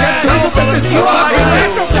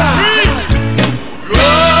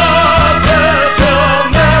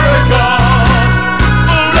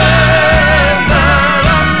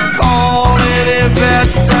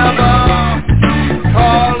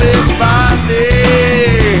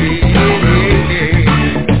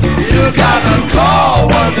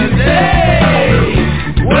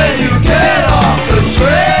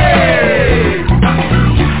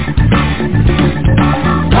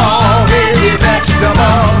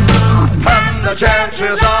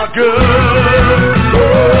 Chances are good.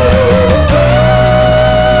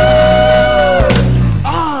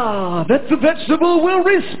 That the vegetable will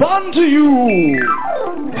respond to you.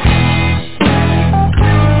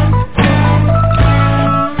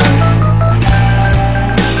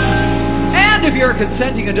 And if you're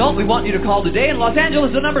consenting adult, we want you to call today. In Los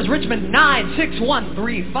Angeles, the number is Richmond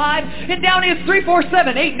 96135. In Downey, it's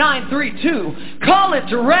 347-8932. Call it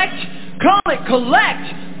direct, call it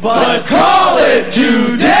collect, but call it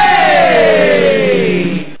today!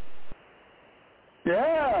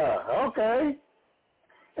 Yeah, okay.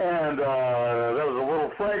 And that was a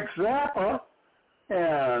little Frank Zappa.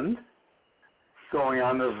 And going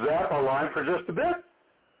on the Zappa line for just a bit,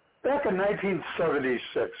 back in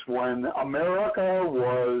 1976, when America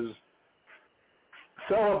was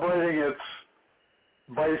celebrating its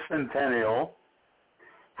bicentennial,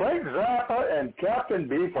 Frank Zappa and Captain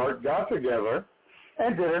Beefheart got together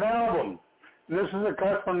and did an album. And this is a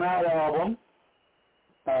cut from that album.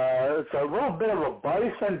 It's a little bit of a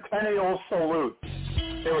bicentennial salute.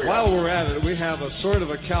 While we're at it, we have a sort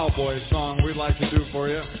of a cowboy song we'd like to do for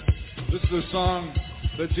you. This is a song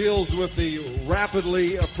that deals with the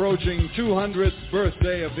rapidly approaching 200th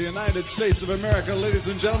birthday of the United States of America. Ladies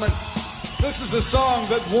and gentlemen, this is a song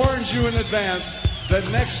that warns you in advance that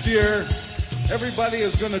next year everybody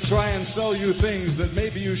is going to try and sell you things that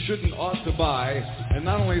maybe you shouldn't ought to buy. And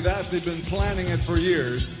not only that, they've been planning it for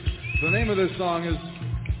years. The name of this song is,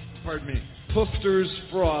 Poofter's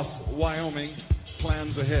Froth, Wyoming,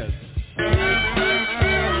 Plans Ahead.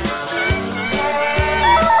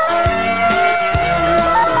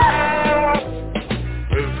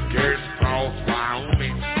 Poofter's Froth,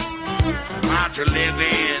 Wyoming, about to live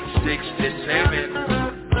in 67.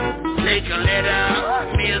 Take a letter,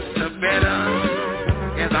 Mr. Better,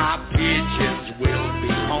 as our pigeons will be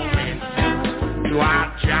homing to our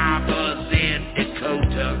jobbers in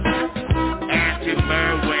Dakota and to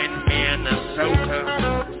Merwin, Minnesota.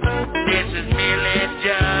 This is merely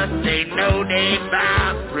just a no-name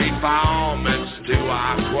bout performance to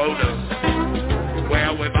our quota,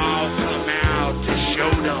 where we've all come out to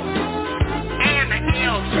show them, and the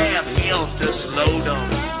hills have hills to slow them.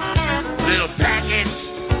 Little packets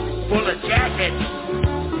full of jackets,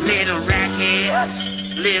 little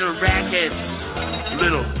rackets,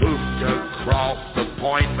 little poofter cross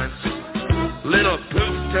appointments, little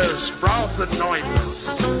poofters froth anointments,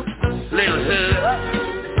 little hood,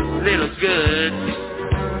 little good,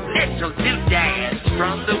 little doodads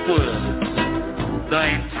from the wood. The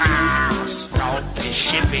entire stock is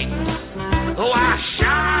shipping, though our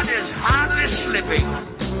shot is hardly slipping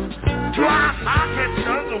to our markets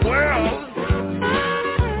of the world.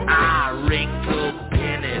 Our wrinkled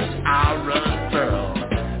pennies, our unfurled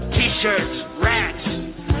T-shirts, racks,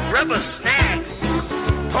 rubber snacks,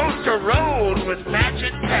 poster rolled with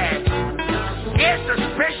matching packs. It's a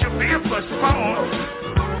special member's phone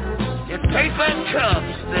in paper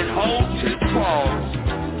cups that hold two claws.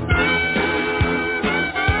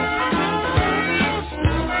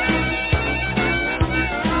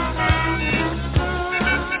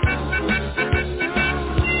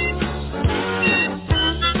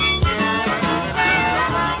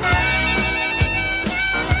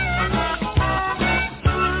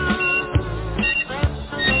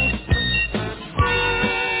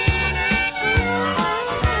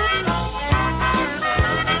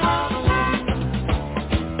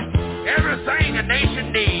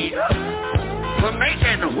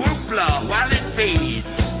 While it feeds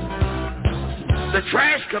the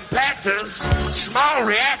trash compactors, small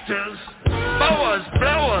reactors, mowers,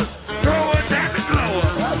 blowers, throwers, and the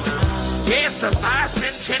glowers. Yes, the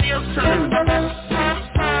bicentennial salute.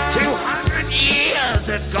 200 years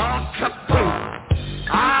have gone kaput.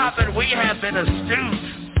 Ah, but we have been astute.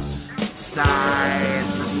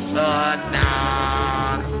 Signs are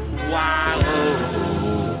not wild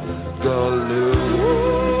galoo.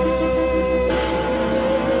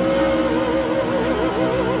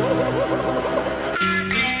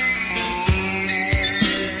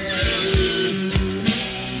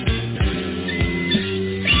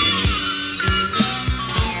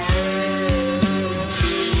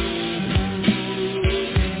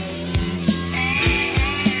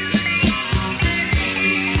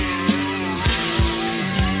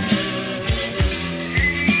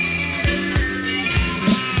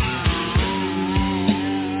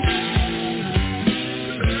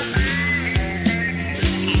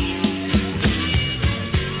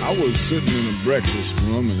 Sitting in a breakfast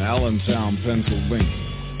room in Allentown, Pennsylvania.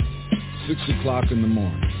 6 o'clock in the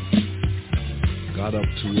morning. Got up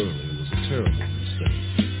too early. It was a terrible mistake.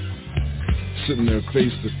 Sitting there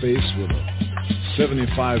face to face with a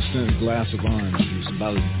 75-cent glass of orange juice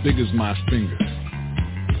about as big as my finger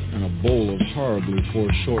and a bowl of horribly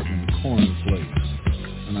foreshortening cornflakes.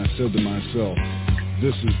 And I said to myself,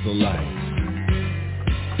 this is the life.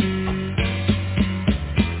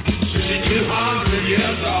 200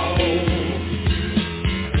 years old,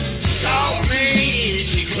 call me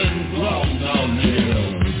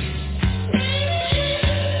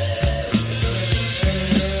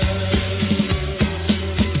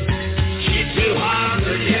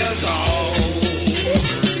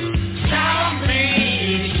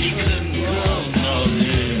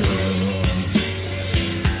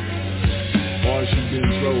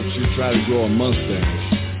try to grow a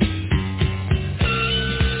mustache.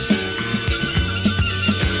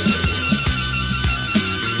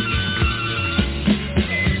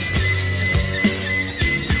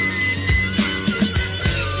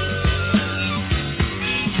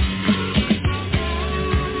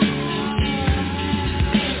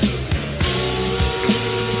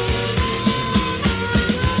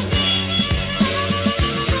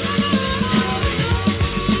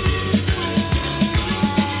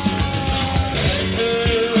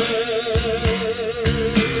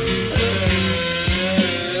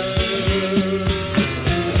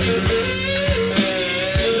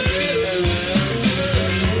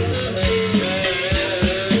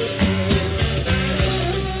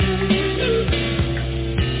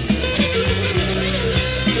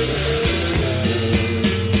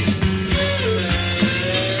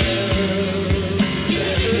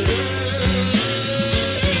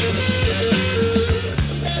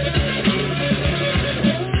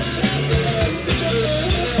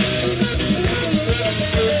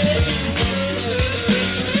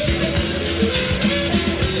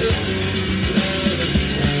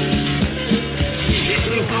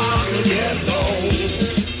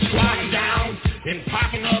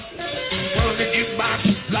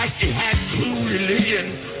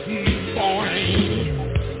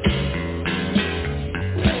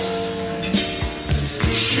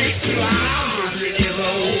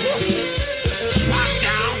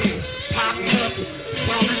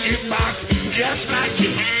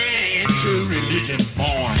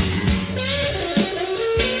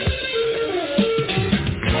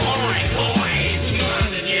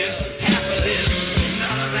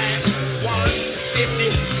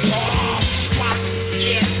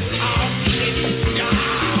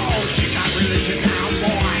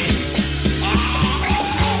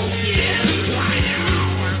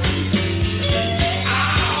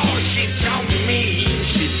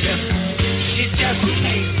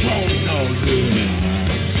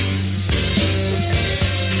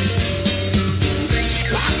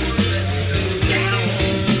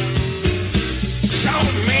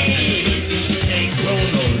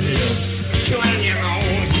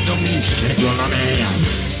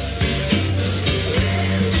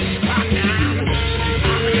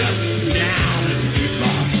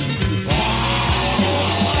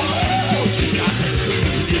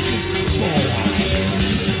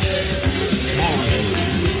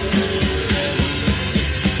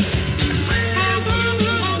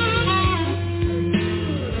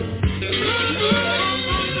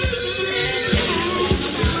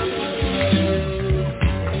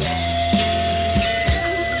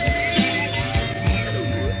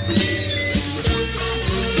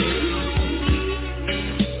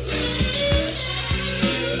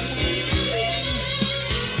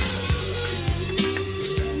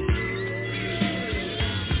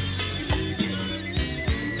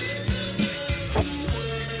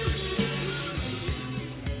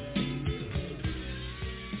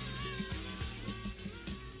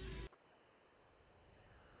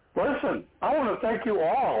 Listen, I want to thank you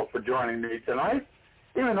all for joining me tonight.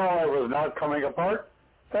 Even though I was not coming apart,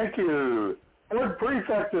 thank you. Word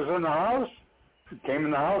Prefect is in the house, came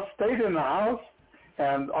in the house, stayed in the house,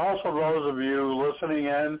 and also those of you listening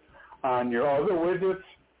in on your other widgets,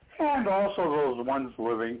 and also those ones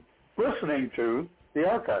listening to the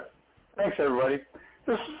archive. Thanks, everybody.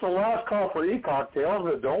 This is the last call for e-cocktails,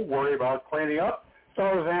 but don't worry about cleaning up.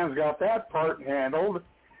 Starzan's got that part handled.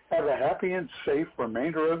 Have a happy and safe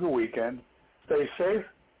remainder of the weekend. Stay safe,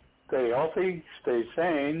 stay healthy, stay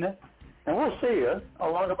sane, and we'll see you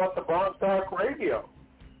along about the Blog Talk Radio.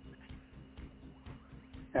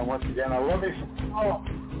 And once again, I love you. Oh,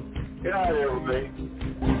 good night, everybody.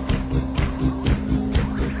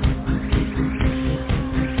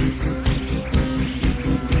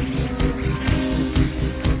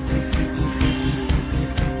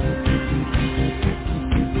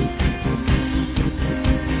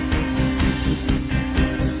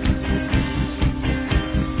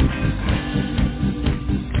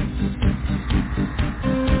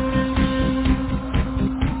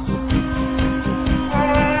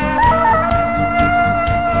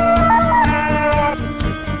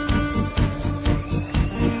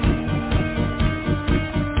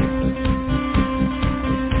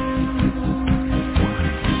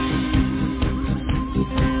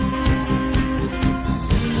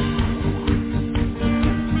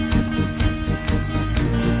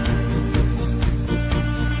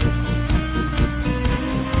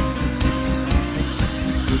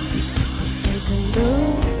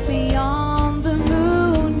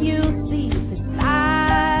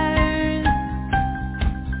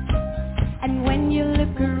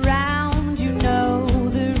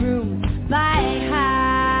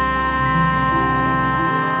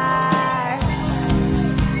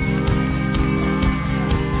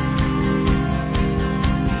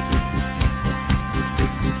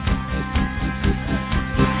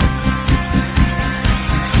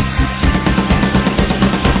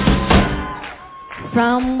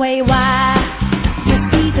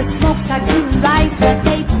 where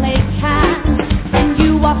they play cards, and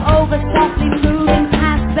you walk over softly moving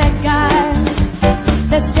past that guard.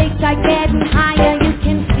 The stakes are getting higher, you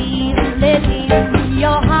can feel it in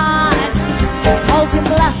your heart. Hold your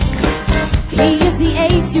bluff, he is the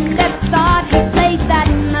ace you never thought he played that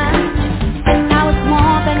much, and now it's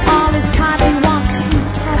more than all his cards he wants to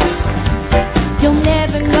touch. You'll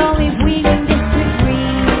never know if we win this could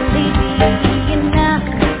really be enough.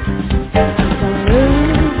 So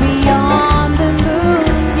move beyond the moon,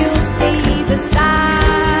 you'll see the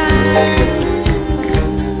stars.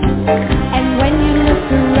 And when you look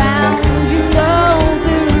around, you know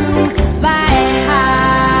the roof's by heart.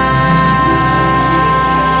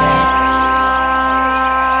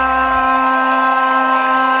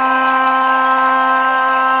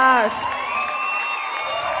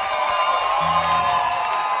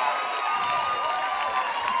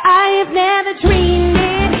 I have never dreamed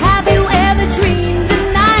it. Have you ever dreamed a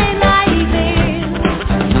night like this?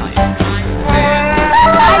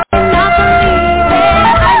 I cannot believe it.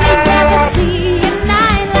 I may never see a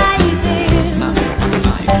night like this.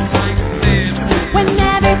 When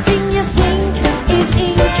everything you think is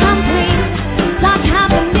incomplete, lots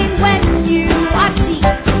happening when you are deep.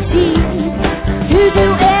 Did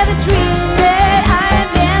you ever dream it? I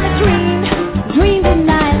have never dreamed a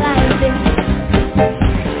night like this.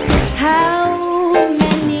 How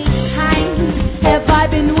many times have I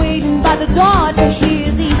been waiting by the door to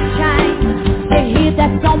hear these chimes? To hear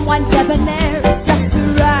that someone debonair just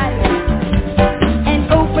arrived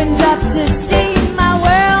and opened up to see my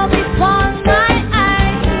world before my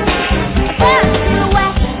eyes. That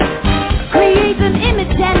silhouette creates an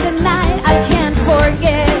image and a night I can't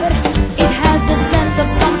forget. It has a sense of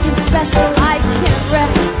something special I can't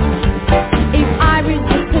rest. If I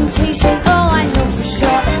resist temptation, oh I know for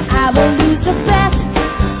sure I will lose the bet.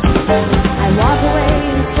 I walk away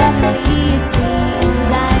and suddenly it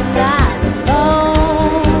seems I'm not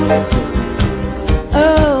alone.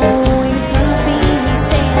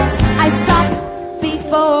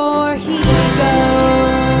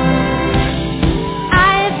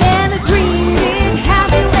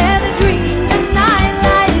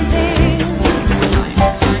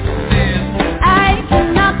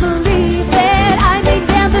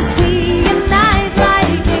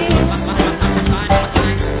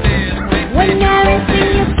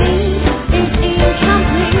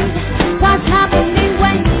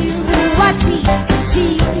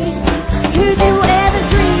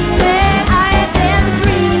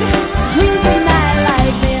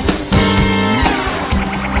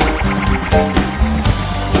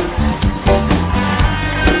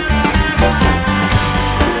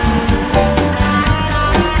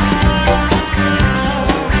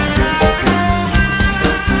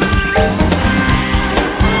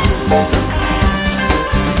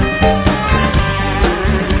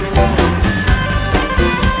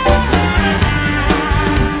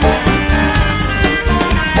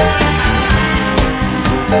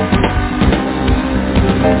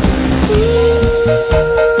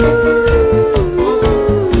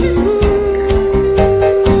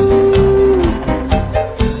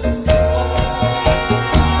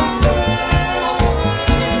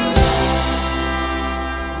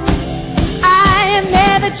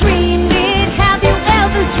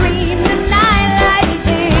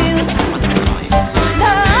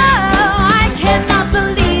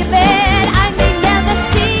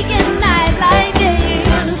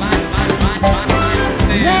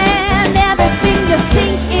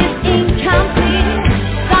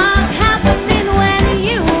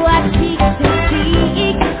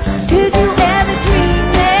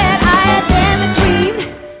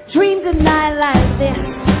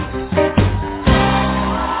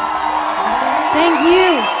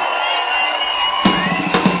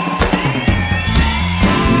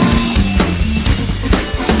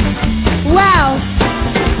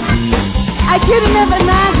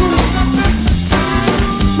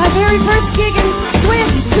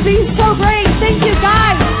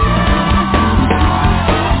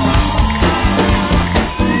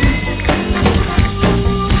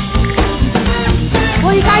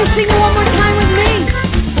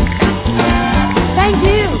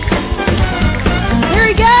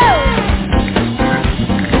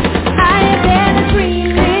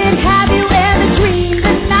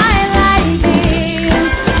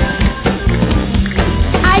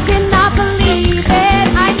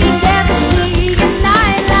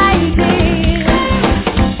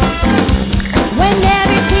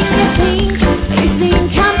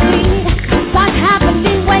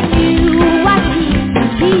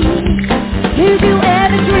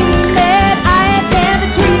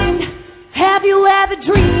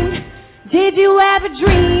 If you ever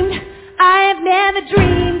dreamed, I have never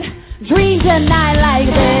dreamed a night like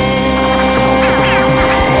this.